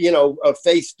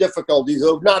faced difficulties,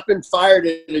 who have not been fired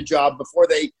at a job before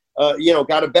they,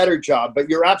 got a better job. But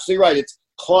you're absolutely right. It's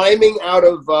climbing out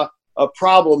of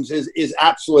problems is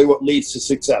absolutely what leads to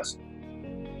success.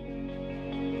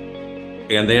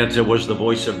 And that was the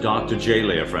voice of Dr. Jay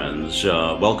Lehr, friends.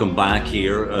 Welcome back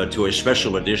here to a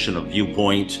special edition of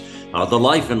Viewpoint, the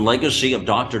life and legacy of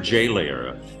Dr. Jay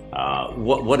Lehr.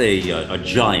 What a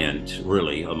giant,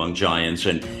 really, among giants.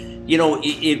 And,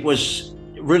 it was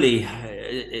really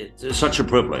it's such a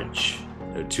privilege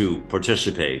to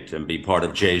participate and be part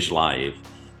of Jay's life.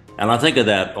 And I think of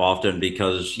that often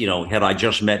because, had I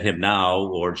just met him now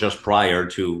or just prior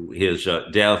to his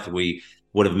death, we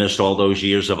would have missed all those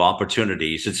years of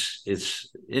opportunities. It's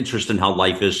interesting how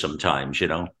life is sometimes,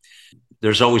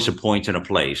 There's always a point and a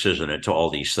place, isn't it, to all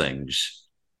these things.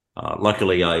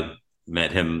 Luckily, I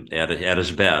met him at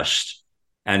his best,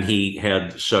 and he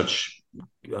had such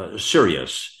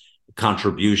serious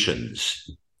contributions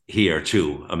here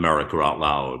to America Out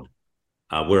Loud,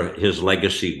 where his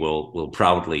legacy will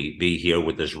proudly be here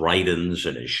with his write-ins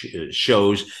and his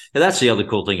shows. And that's the other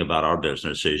cool thing about our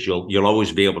business is you'll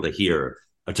always be able to hear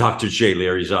Dr. Jay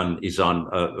Lehr. He's on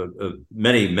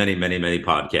many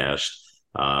podcasts.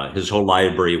 His whole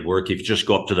library of work. If you just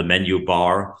go up to the menu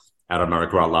bar at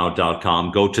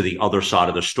AmericaOutLoud.com, go to the other side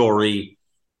of the story.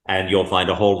 and you'll find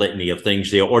a whole litany of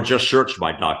things there, or just search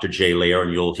by Dr. Jay Lehr,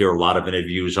 and you'll hear a lot of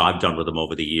interviews I've done with him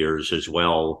over the years as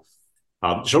well.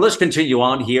 So let's continue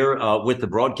on here with the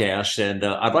broadcast, and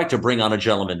I'd like to bring on a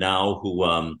gentleman now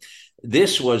who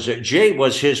Jay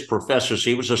was his professor. So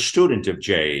he was a student of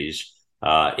Jay's,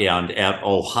 and at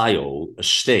Ohio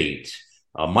State.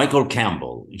 Michael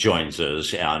Campbell joins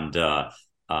us, and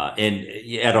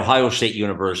at Ohio State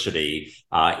University,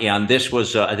 and this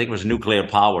was, I think, it was nuclear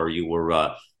power. You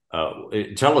were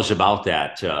tell us about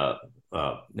that,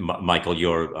 Michael.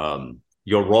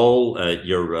 Your role,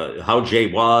 how Jay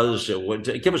was.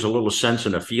 Give us a little sense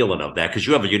and a feeling of that, because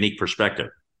you have a unique perspective.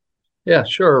 Yeah,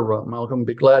 sure, Malcolm.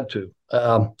 Be glad to.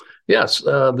 Yes,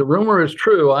 the rumor is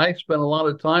true. I spent a lot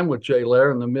of time with Jay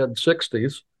Lehr in the mid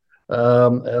 '60s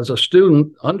as a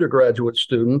student, undergraduate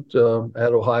student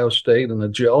at Ohio State in the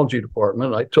geology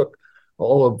department. I took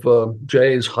all of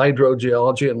Jay's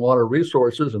hydrogeology and water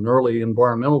resources and early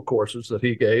environmental courses that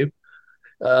he gave.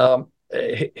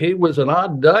 He was an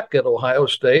odd duck at Ohio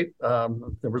State.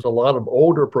 There was a lot of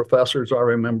older professors, I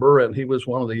remember, and he was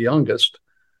one of the youngest.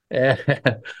 And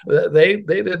they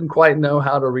didn't quite know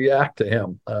how to react to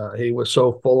him. He was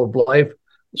so full of life,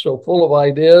 so full of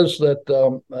ideas that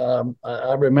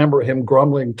I remember him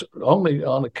grumbling, only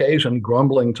on occasion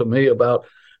grumbling to me about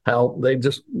how they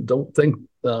just don't think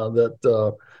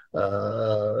that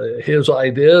his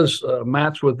ideas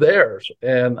match with theirs.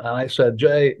 And I said,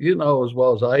 Jay, you know as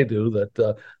well as I do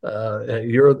that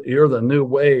you're the new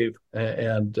wave,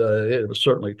 and it was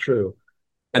certainly true.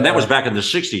 And that was back in the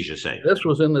 '60s, you say? This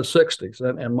was in the '60s,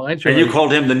 and my generation. And you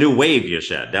called him the new wave, you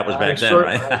said. That was back then,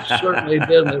 right? I certainly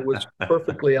did. And it was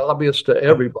perfectly obvious to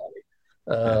everybody.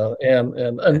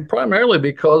 And primarily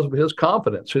because of his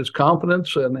confidence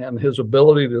and his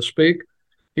ability to speak.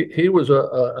 He was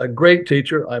a great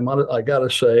teacher, I got to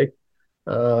say.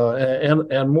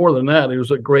 And more than that, he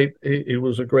was a great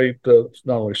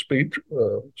not only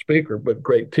speaker, but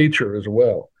great teacher as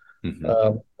well.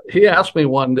 Mm-hmm. He asked me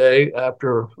one day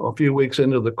after a few weeks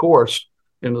into the first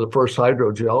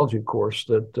hydrogeology course,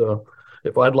 that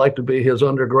if I'd like to be his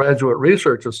undergraduate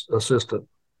research assistant.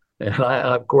 And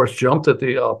I, of course, jumped at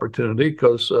the opportunity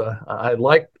because I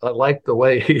liked the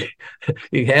way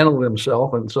he handled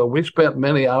himself. And so we spent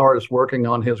many hours working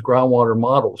on his groundwater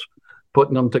models,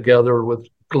 putting them together with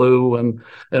glue and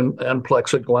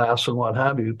plexiglass and what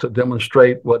have you to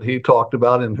demonstrate what he talked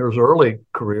about in his early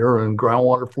career in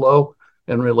groundwater flow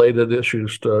and related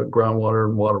issues to groundwater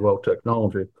and water well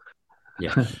technology.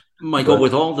 Yeah. Michael,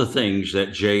 with all the things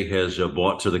that Jay has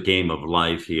brought to the game of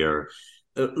life here,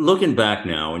 looking back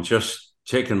now and just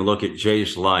taking a look at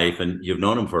Jay's life, and you've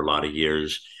known him for a lot of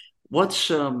years, what's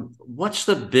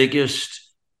the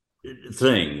biggest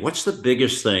thing? What's the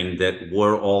biggest thing that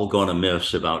we're all going to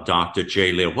miss about Dr.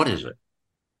 Jay Lehr? What is it?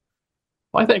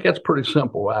 I think it's pretty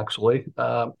simple, actually.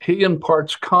 He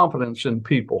imparts confidence in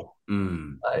people.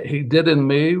 He did in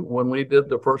me when we did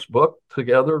the first book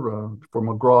together for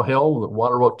McGraw-Hill, the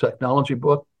water well technology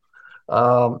book.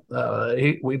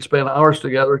 We'd spend hours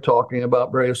together talking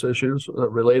about various issues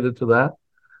related to that,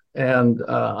 and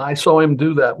I saw him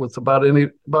do that with about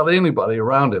anybody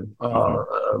around him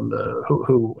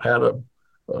who had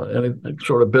any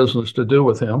sort of business to do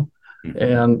with him,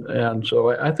 and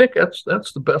so I think that's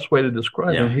the best way to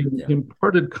describe him. He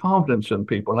imparted confidence in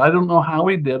people, and I don't know how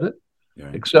he did it,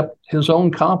 except his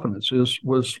own confidence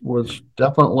was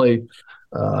definitely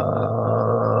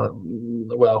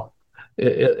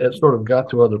It sort of got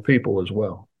to other people as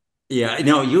well. Yeah,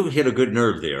 no, you hit a good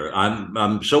nerve there.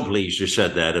 I'm so pleased you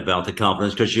said that about the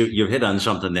confidence, because you hit on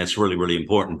something that's really, really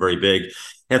important, very big.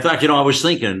 In fact, I was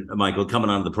thinking, Michael, coming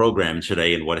on the program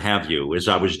today and what have you, as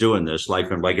I was doing this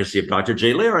Life and Legacy of Dr.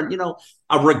 Jay Lehr, and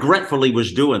I regretfully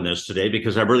was doing this today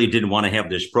because I really didn't want to have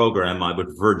this program. I would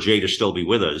prefer Jay to still be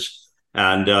with us,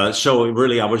 and so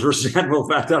really I was resentful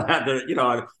the fact that I had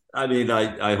to,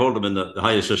 I hold him in the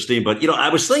highest esteem, but I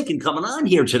was thinking coming on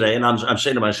here today, and I'm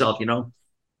saying to myself,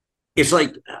 it's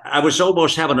like I was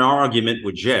almost having an argument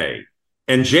with Jay,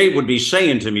 and Jay would be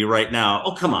saying to me right now,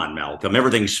 "Oh, come on, Malcolm,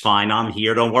 everything's fine. I'm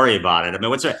here. Don't worry about it."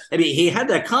 He had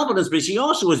that confidence, but he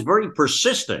also was very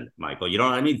persistent, Michael. You know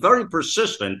what I mean? Very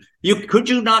persistent. Could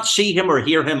you not see him or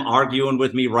hear him arguing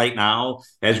with me right now,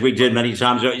 as we did many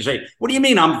times? You say, "What do you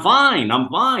mean? I'm fine. I'm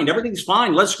fine. Everything's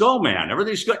fine. Let's go, man.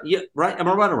 Everything's good." Yeah, right? Am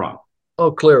I right or wrong?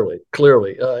 Oh, clearly.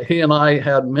 He and I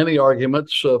had many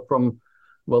arguments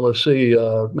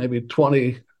maybe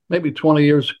 20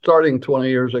 years, starting 20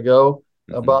 years ago,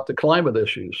 about the climate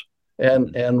issues.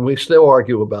 And we still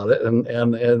argue about it. And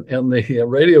the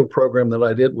radio program that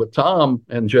I did with Tom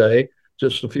and Jay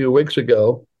just a few weeks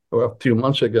ago, or a few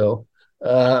months ago,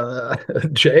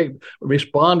 Jay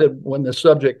responded when the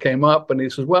subject came up, and he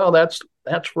says, "Well, that's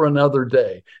for another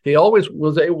day." He always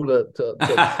was able to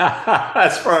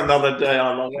That's for another day.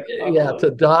 I love it. yeah,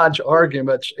 to dodge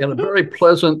arguments in a very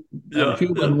pleasant,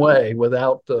 human way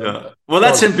without. Well,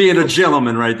 that's him being a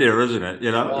gentleman right there, isn't it?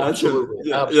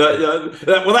 Absolutely.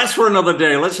 Well, that's for another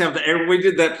day. Let's have we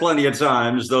did that plenty of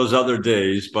times, those other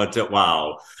days, but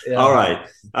wow. Yeah. All right.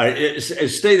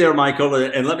 Stay there, Michael,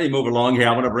 and let me move along here.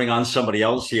 I want to bring on somebody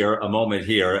else here a moment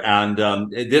here. And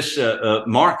this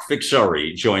Mark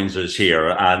Fixuri joins us here.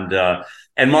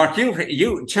 And Mark,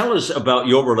 you tell us about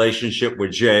your relationship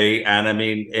with Jay. And I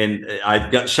mean, and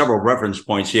I've got several reference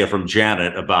points here from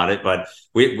Janet about it, but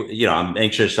I'm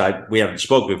anxious. We haven't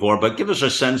spoke before, but give us a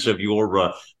sense of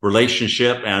your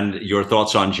relationship and your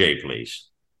thoughts on Jay, please.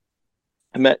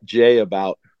 I met Jay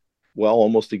about,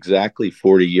 almost exactly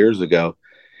 40 years ago.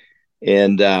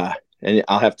 And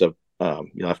I'll have to,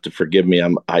 you'll have to forgive me.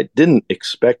 I didn't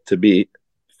expect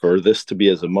for this to be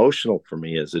as emotional for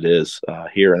me as it is,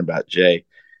 hearing about Jay,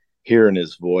 hearing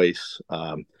his voice.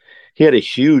 He had a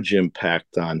huge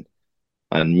impact on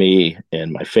me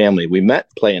and my family. We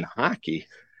met playing hockey,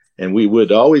 and we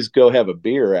would always go have a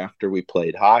beer after we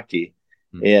played hockey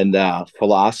and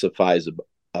philosophize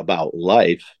about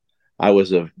life. I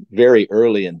was very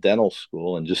early in dental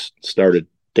school and just started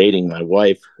dating my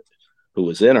wife, who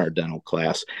was in our dental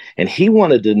class, and he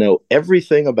wanted to know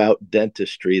everything about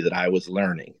dentistry that I was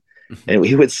learning. And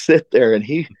we would sit there, and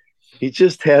he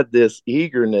just had this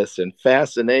eagerness and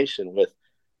fascination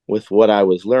with what I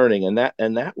was learning. And that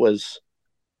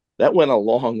went a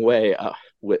long way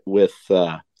with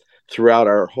throughout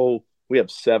our we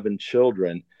have 7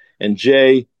 children, and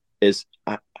Jay is,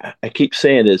 I keep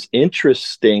saying, as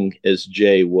interesting as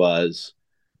Jay was,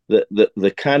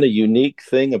 the kind of unique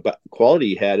thing about quality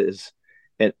he had is,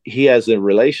 and he has a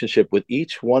relationship with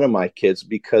each one of my kids,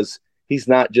 because he's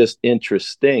not just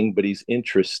interesting, but he's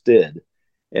interested.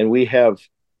 And we have,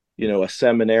 a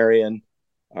seminarian,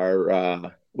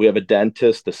 we have a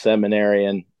dentist, a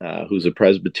seminarian, who's a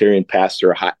Presbyterian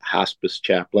pastor, a hospice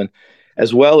chaplain,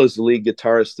 as well as the lead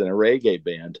guitarist in a reggae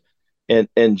band.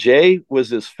 And Jay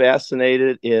was as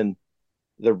fascinated in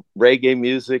the reggae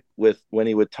music when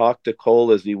he would talk to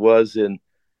Cole as he was in,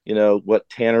 what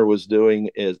Tanner was doing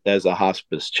as a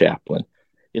hospice chaplain.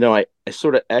 I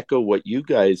sort of echo what you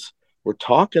guys were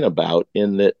talking about,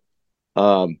 in that,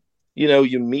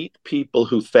 you meet people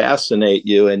who fascinate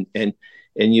you and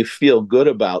you feel good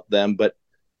about them. But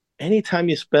anytime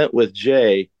you spent with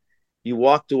Jay, you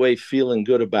walked away feeling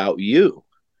good about you.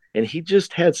 And he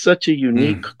just had such a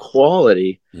unique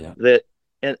quality that,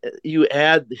 and you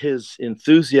add his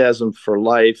enthusiasm for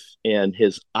life and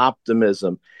his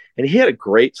optimism, and he had a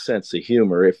great sense of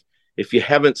humor. If you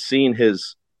haven't seen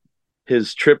his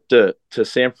trip to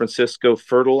San Francisco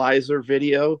fertilizer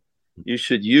video, you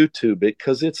should YouTube it,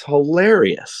 because it's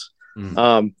hilarious.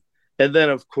 And then,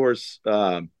 of course,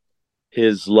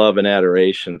 his love and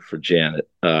adoration for Janet.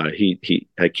 I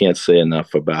can't say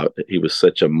enough about it. He was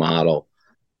such a model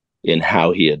in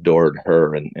how he adored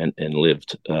her and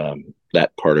lived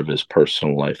that part of his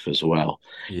personal life as well.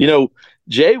 Yeah.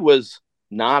 Jay was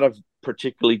not a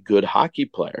particularly good hockey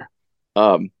player.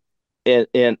 And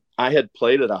I had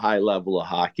played at a high level of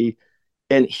hockey,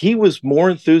 and he was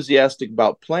more enthusiastic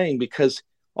about playing because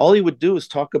all he would do is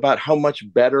talk about how much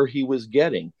better he was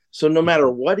getting. So no matter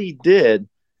what he did,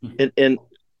 and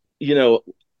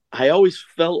I always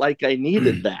felt like I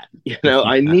needed that.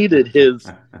 I needed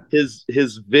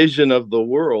his vision of the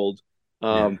world.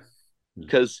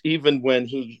 Because even when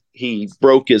he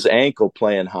broke his ankle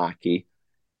playing hockey,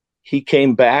 he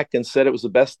came back and said it was the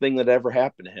best thing that ever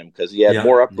happened to him, because he had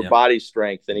more upper body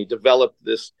strength, and he developed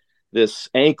this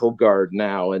ankle guard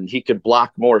now, and he could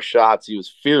block more shots. He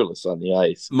was fearless on the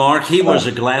ice. Mark, he was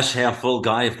a glass half full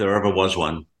guy, if there ever was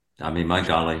one. I mean, my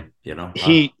golly,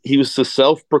 he was the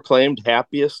self-proclaimed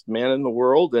happiest man in the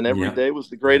world, and every day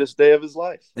was the greatest day of his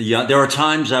life. Yeah, there are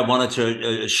times I wanted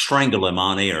to strangle him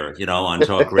on air, on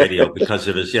talk radio, because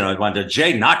it was, I wanted to,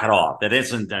 Jay, knock it off. It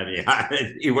isn't. I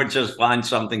mean, he would just find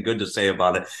something good to say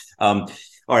about it.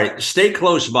 All right, stay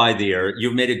close by there.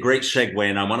 You've made a great segue,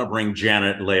 and I want to bring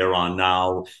Janet Lehr on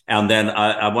now, and then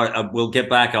we'll get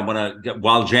back. I want to,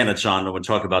 while Janet's on, I want to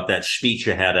talk about that speech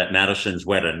you had at Madison's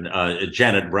wedding.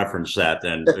 Janet referenced that,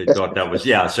 and thought that was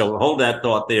So hold that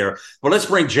thought there. Well, let's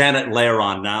bring Janet Lehr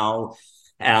on now,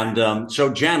 and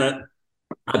so Janet,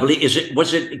 I believe,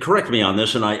 was it? Correct me on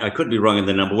this, and I could be wrong in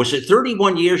the number. Was it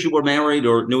 31 years you were married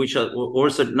or knew each other? What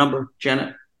was the number,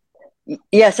 Janet?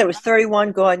 Yes, it was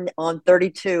 31 going on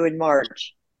 32 in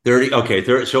March. 30. Okay.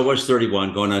 30, so it was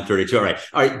 31 going on 32. All right.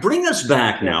 All right. Bring us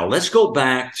back now. Let's go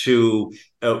back to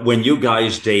when you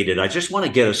guys dated. I just want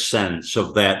to get a sense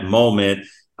of that moment.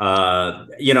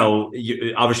 Obviously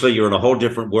you're in a whole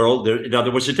different world.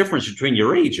 There was a difference between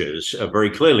your ages, very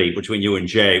clearly between you and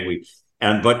Jay.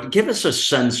 But give us a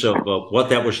sense of what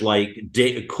that was like,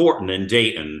 courting and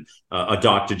dating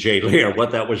Dr. Jay Lehr,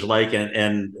 what that was like,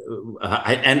 and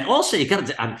also you got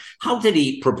to, how did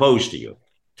he propose to you?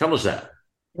 Tell us that.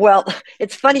 Well,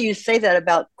 it's funny you say that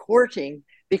about courting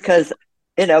because,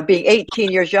 being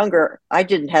 18 years younger, I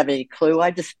didn't have any clue.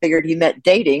 I just figured he meant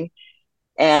dating.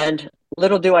 And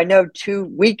little do I know, 2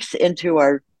 weeks into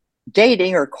our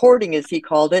dating or courting, as he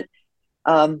called it,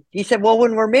 he said, well,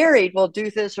 when we're married, we'll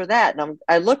do this or that. And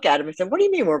I looked at him and said, what do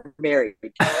you mean we're married?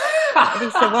 And he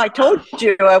said, well, I told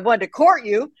you I wanted to court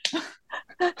you.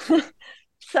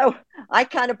 So I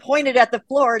kind of pointed at the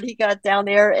floor and he got down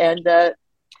there and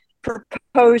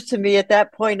proposed to me at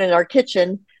that point in our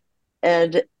kitchen.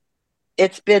 And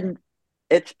it's been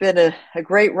a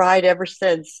great ride ever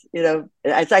since,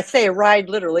 as I say, a ride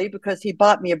literally, because he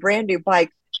bought me a brand new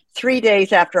bike 3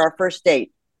 days after our first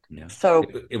date. Yeah. So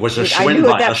it was a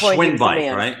Schwinn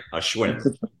bike, right? A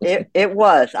Schwinn. It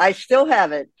was. I still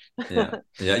have it. Yeah.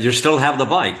 You still have the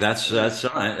bike. That's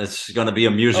all right. It's going to be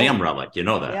a museum relic. You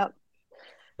know that. Yep.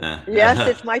 Yes,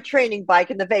 it's my training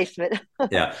bike in the basement.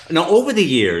 Yeah. Now, over the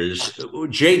years,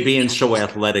 Jay being so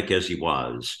athletic as he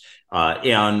was,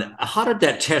 and how did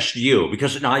that test you?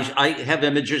 Because now I have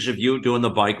images of you doing the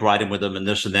bike riding with him and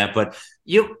this and that, but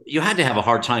you had to have a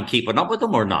hard time keeping up with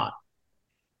him or not?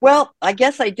 Well, I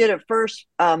guess I did at first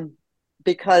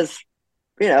because,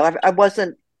 I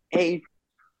wasn't a,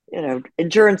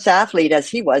 endurance athlete as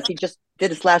he was. He just did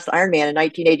his last Ironman in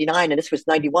 1989, and this was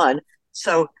 91.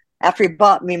 So after he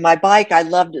bought me my bike, I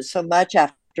loved it so much.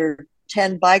 After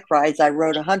 10 bike rides, I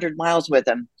rode 100 miles with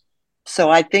him. So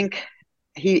I think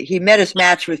he met his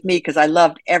match with me because I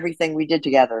loved everything we did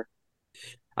together.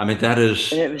 I mean, and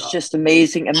it was just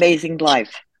amazing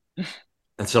life.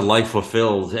 That's a life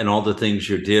fulfilled and all the things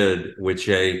you did with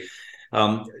Jay.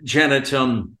 Janet,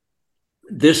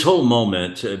 this whole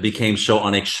moment became so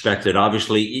unexpected.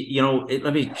 Obviously,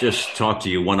 let me just talk to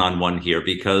you one-on-one here,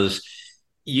 because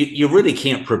you really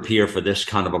can't prepare for this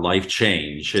kind of a life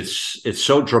change. It's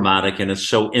so dramatic and it's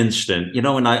so instant,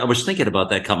 and I was thinking about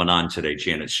that coming on today,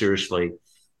 Janet, seriously.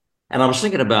 And I was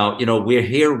thinking about, we're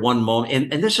here one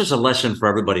moment, and this is a lesson for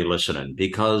everybody listening,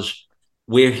 because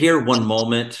we're here one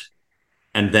moment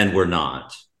and then we're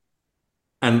not.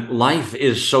 And life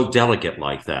is so delicate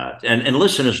like that. And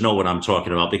listeners know what I'm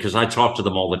talking about, because I talk to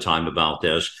them all the time about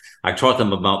this. I taught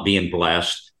them about being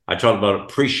blessed. I talk about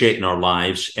appreciating our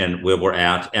lives and where we're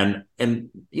at, and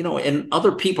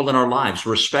other people in our lives,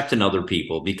 respecting other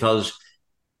people, because,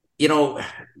 you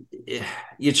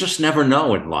just never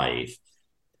know in life.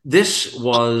 This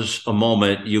was a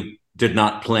moment you did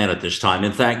not plan at this time.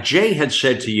 In fact, Jay had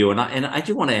said to you, and I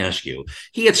do want to ask you,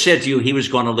 he had said to you he was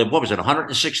going to live, what was it,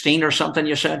 116 or something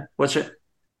you said? What's it?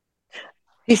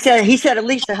 He said at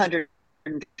least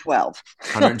 112.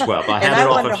 112. I had it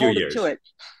off a few years.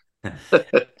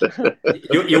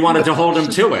 You wanted to hold him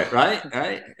to it, right?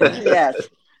 Yes.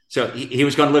 So he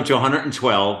was going to live to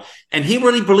 112, and he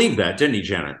really believed that, didn't he,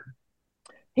 Janet?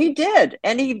 He did,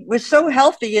 and he was so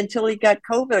healthy until he got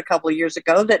COVID a couple of years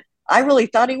ago that I really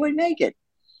thought he would make it.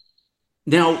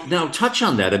 Now touch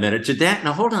on that a minute.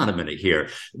 Now hold on a minute here.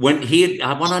 I want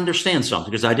to understand something,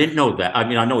 because I didn't know that. I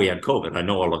mean, I know he had COVID. I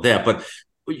know all of that, but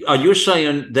are you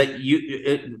saying that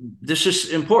this is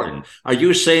important? Are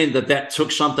you saying that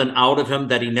took something out of him,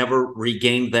 that he never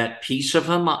regained that piece of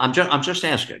him? I'm just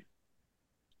asking.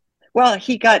 Well,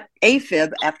 he got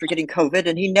AFib after getting COVID,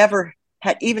 and he never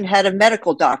had a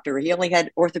medical doctor. He only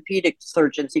had orthopedic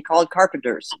surgeons. He called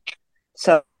carpenters.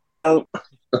 So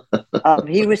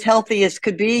he was healthy as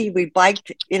could be. We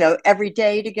biked, every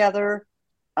day together.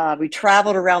 We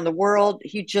traveled around the world.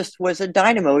 He just was a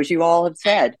dynamo, as you all have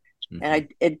said. Mm-hmm. And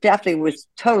it definitely was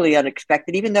totally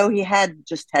unexpected. Even though he had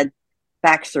just had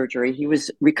back surgery, he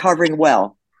was recovering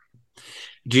well.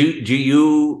 Do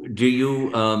you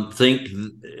think?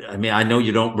 I mean, I know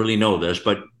you don't really know this,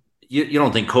 but you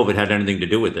don't think COVID had anything to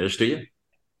do with this, do you?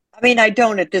 I mean, I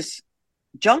don't at this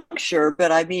juncture,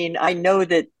 but I mean, I know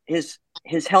that his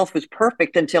health was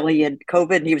perfect until he had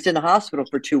COVID, and he was in the hospital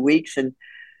for 2 weeks, and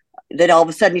then all of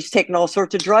a sudden he's taking all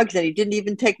sorts of drugs, and he didn't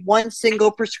even take one single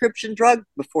prescription drug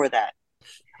before that.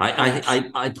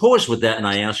 I pause with that, and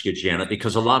I ask you, Janet,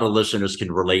 because a lot of listeners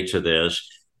can relate to this.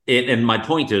 And my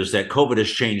point is that COVID has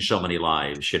changed so many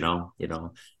lives,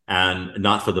 and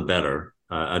not for the better.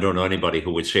 I don't know anybody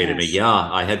who would say to me, Yes.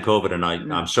 yeah, I had COVID and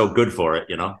No. I'm so good for it,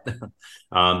 you know.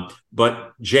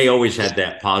 But Jay always had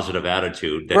that positive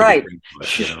attitude that he Right. would bring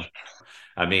to it, you know.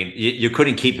 I mean, you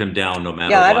couldn't keep him down no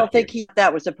matter Yeah, I what. don't think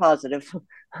that was a positive.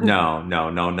 No, no,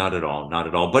 no, not at all. Not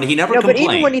at all. But he never No, but even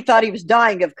when complained. he thought he was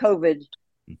dying of COVID,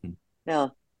 Mhm.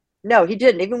 no, no, he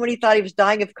didn't. Even when he thought he was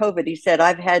dying of COVID, he said,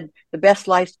 "I've had the best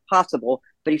life possible,"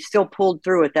 but he still pulled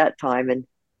through at that time,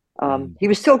 and he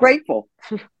was still grateful.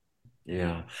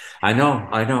 Yeah, I know,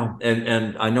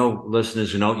 and I know,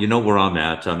 listeners, you know where I'm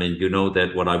at. I mean, you know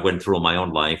that what I went through in my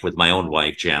own life with my own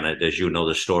wife, Janet, as you know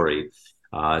the story.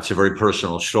 It's a very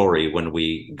personal story when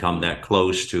we come that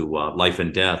close to life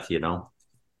and death. You know,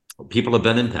 people have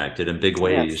been impacted in big Yes.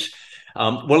 ways.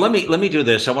 Well, let me do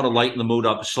this. I want to lighten the mood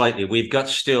up slightly. We've got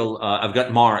still, I've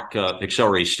got Mark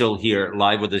Pixori still here,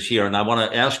 live with us here, and I want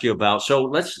to ask you about. So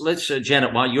let's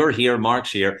Janet, while you're here,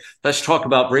 Mark's here. Let's talk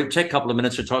about. Take a couple of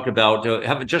minutes to talk about.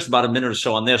 Have just about a minute or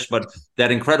so on this, but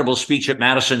that incredible speech at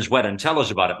Madison's wedding. Tell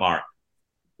us about it, Mark.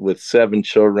 With 7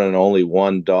 children and only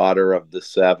one daughter of the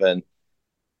seven,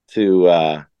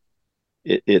 to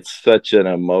it's such an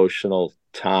emotional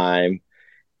time.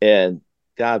 And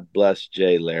God bless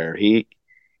Jay Lehr.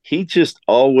 He just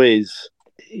always,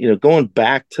 going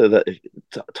back to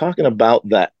talking about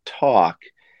that talk,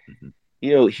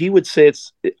 he would say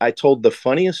I told the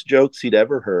funniest jokes he'd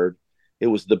ever heard. It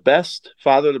was the best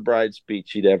Father of the Bride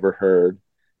speech he'd ever heard.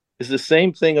 It's the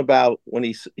same thing about when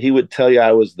he would tell you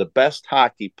I was the best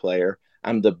hockey player.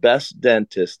 I'm the best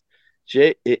dentist.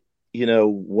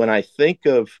 When I think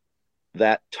of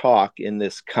that talk in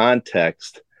this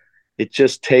context, it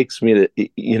just takes me to,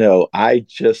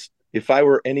 if I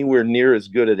were anywhere near as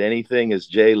good at anything as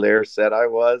Jay Lehr said I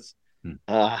was,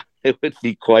 it would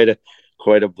be quite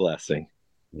a blessing.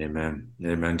 Amen.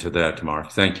 Amen to that,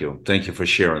 Mark. Thank you. Thank you for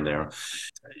sharing there.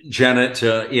 Janet,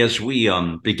 as we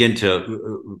begin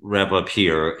to wrap up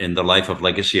here in the life of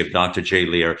legacy of Dr. Jay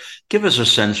Lehr, give us a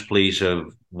sense, please,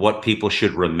 of what people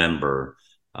should remember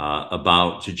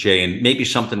about Jay, and maybe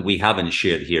something we haven't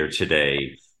shared here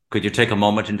today. Could you take a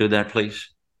moment and do that, please?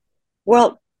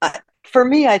 Well, for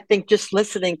me, I think just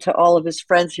listening to all of his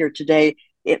friends here today,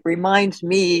 it reminds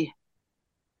me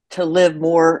to live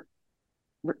more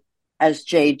as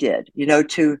Jay did,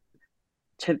 to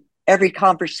every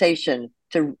conversation,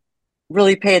 to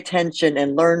really pay attention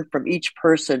and learn from each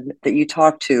person that you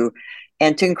talk to,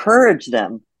 and to encourage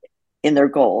them in their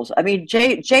goals. I mean,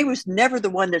 Jay was never the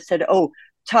one that said, "Oh,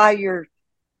 tie your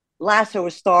lasso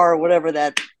a star," or whatever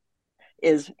that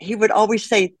is. He would always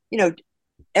say,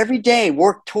 every day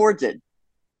work towards it.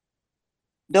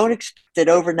 Don't expect it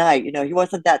overnight. He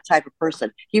wasn't that type of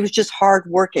person. He was just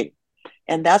hardworking.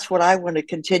 And that's what I want to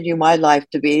continue my life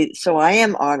to be. So I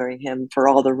am honoring him for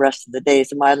all the rest of the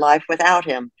days of my life without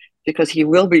him, because he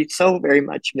will be so very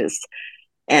much missed.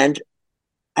 And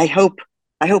I hope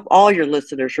all your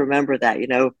listeners remember that,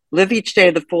 live each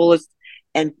day to the fullest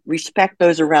and respect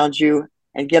those around you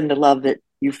and give them the love that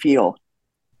you feel.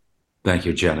 Thank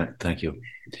you, Janet. Thank you.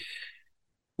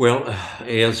 Well,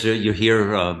 as you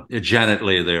hear Janet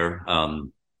Lehr there,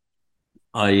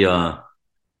 I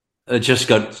just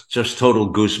got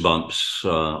total goosebumps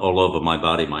all over my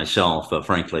body myself,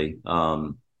 frankly.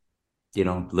 Live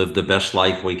the best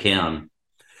life we can.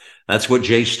 That's what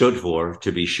Jay stood for,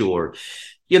 to be sure.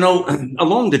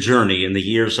 Along the journey in the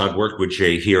years I've worked with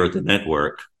Jay here at the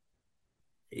network,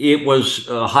 it was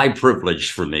a high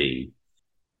privilege for me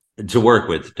to work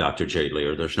with Dr. Jay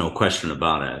Lehr. There's no question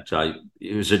about it.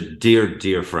 He was a dear,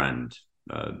 dear friend.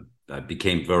 I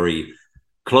became very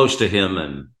close to him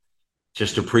and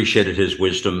just appreciated his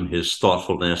wisdom, his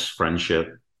thoughtfulness,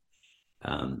 friendship.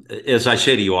 As I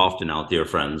say to you often out there,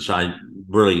 friends,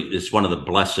 it's one of the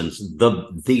blessings,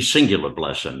 the singular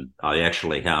blessing I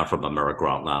actually have from America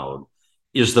Out Loud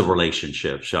is the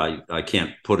relationships. I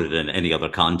can't put it in any other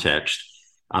context.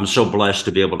 I'm so blessed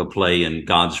to be able to play in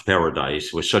God's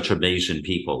paradise with such amazing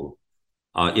people.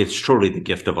 It's truly the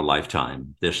gift of a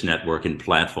lifetime. This network and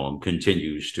platform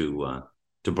continues to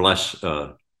bless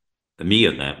me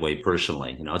in that way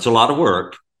personally. It's a lot of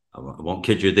work. I won't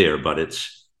kid you there, but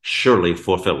it's surely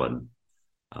fulfilling.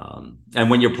 And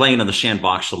when you're playing in the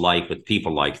sandbox of life with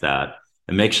people like that,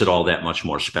 it makes it all that much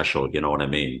more special. You know what I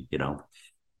mean?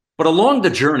 But along the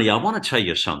journey, I want to tell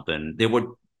you something. There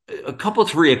were a couple,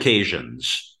 3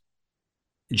 occasions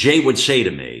Jay would say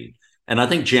to me, and I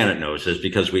think Janet knows this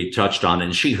because we touched on it,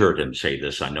 and she heard him say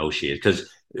this. I know she is, because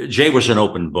Jay was an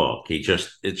open book. It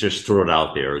just threw it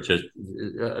out there.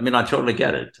 I totally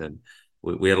get it. And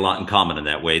we had a lot in common in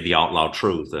that way, the out loud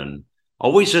truth. And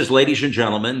always says, ladies and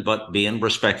gentlemen, but being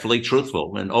respectfully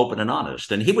truthful and open and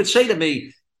honest. And he would say to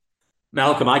me,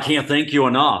 Malcolm, I can't thank you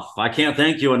enough. I can't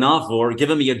thank you enough for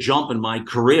giving me a jump in my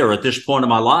career at this point in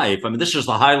my life. I mean, this is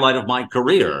the highlight of my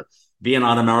career, being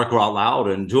on America Out Loud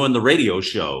and doing the radio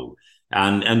show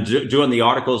and doing the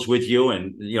articles with you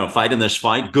and, fighting this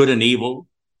fight, good and evil.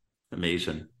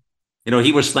 Amazing.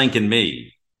 He was thanking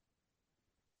me.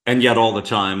 And yet all the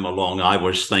time along, I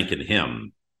was thanking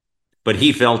him. But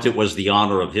he felt it was the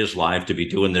honor of his life to be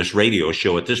doing this radio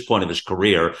show at this point of his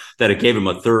career, that it gave him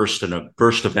a thirst and a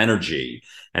burst of energy.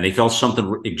 And he felt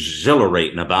something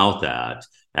exhilarating about that.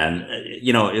 And,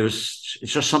 it's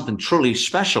just something truly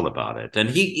special about it. And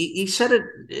he said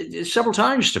it several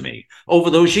times to me over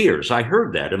those years. I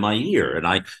heard that in my ear. And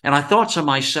I thought to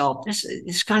myself,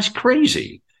 this guy's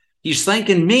crazy. He's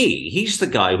thanking me. He's the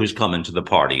guy who's coming to the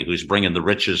party, who's bringing the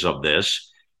riches of this.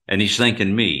 And he's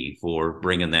thanking me for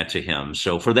bringing that to him.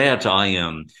 So for that, I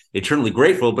am eternally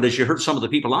grateful. But as you heard some of the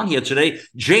people on here today,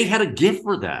 Jay had a gift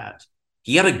for that.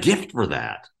 He had a gift for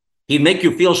that. He'd make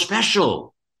you feel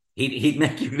special. He'd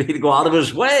make you need to go out of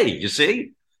his way, you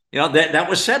see? That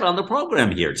was said on the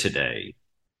program here today.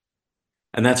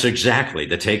 And that's exactly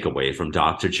the takeaway from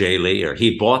Dr. Jay Lehr.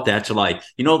 He brought that to life.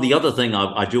 The other thing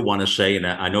I do want to say, and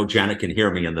I know Janet can hear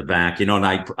me in the back, and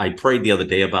I prayed the other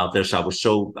day about this. I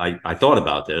thought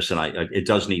about this, and it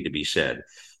does need to be said.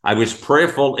 I was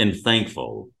prayerful and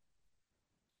thankful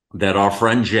that our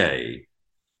friend Jay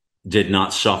did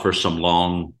not suffer some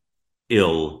long,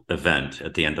 ill event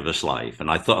at the end of his life. And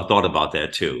I thought about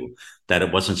that too, that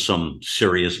it wasn't some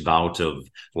serious bout of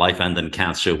life-ending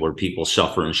cancer where people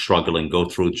suffer and struggle and go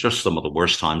through just some of the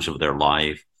worst times of their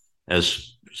life,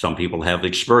 as some people have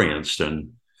experienced.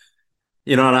 And,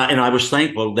 and I was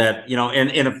thankful that,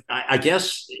 and if, I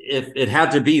guess if it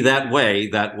had to be that way,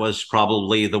 that was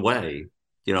probably the way,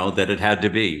 that it had to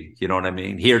be, you know what I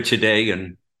mean? Here today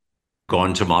and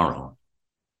gone tomorrow.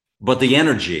 But the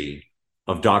energy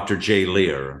of Dr. Jay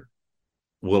Lehr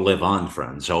will live on,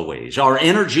 friends, always. Our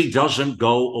energy doesn't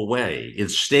go away. It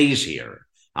stays here.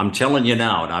 I'm telling you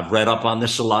now, and I've read up on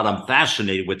this a lot. I'm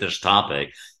fascinated with this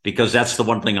topic because that's the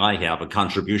one thing I have. A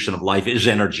contribution of life is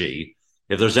energy.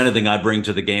 If there's anything I bring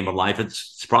to the game of life,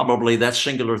 it's probably that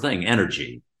singular thing,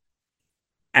 energy.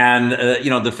 And,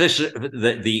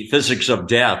 the physics of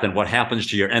death and what happens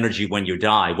to your energy when you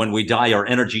die. When we die, our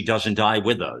energy doesn't die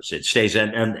with us. It stays.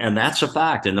 And that's a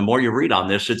fact. And the more you read on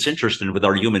this, it's interesting with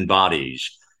our human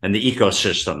bodies and the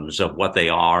ecosystems of what they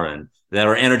are, and that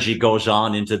our energy goes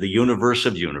on into the universe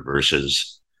of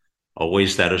universes.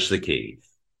 Always that is the key.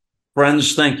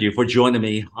 Friends, thank you for joining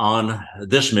me on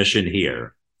this mission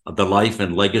here of the life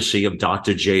and legacy of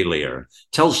Dr. Jay Lehr.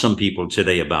 Tell some people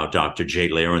today about Dr. Jay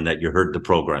Lehr and that you heard the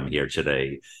program here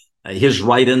today. His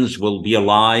write-ins will be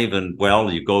alive, and,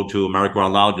 you go to America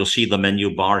Out Loud, you'll see the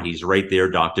menu bar. He's right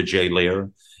there, Dr. Jay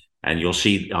Lehr, and you'll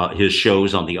see his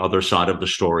shows on the other side of the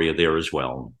story there as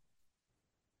well.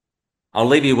 I'll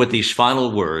leave you with these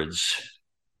final words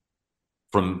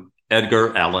from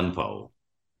Edgar Allan Poe.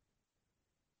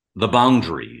 The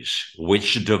boundaries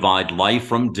which divide life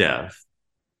from death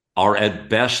are at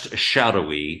best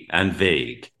shadowy and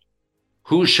vague.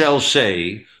 Who shall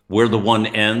say where the one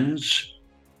ends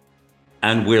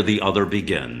and where the other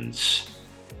begins?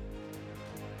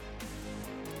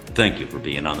 Thank you for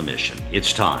being on the mission.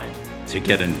 It's time to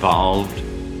get involved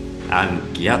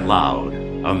and get loud,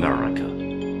 America.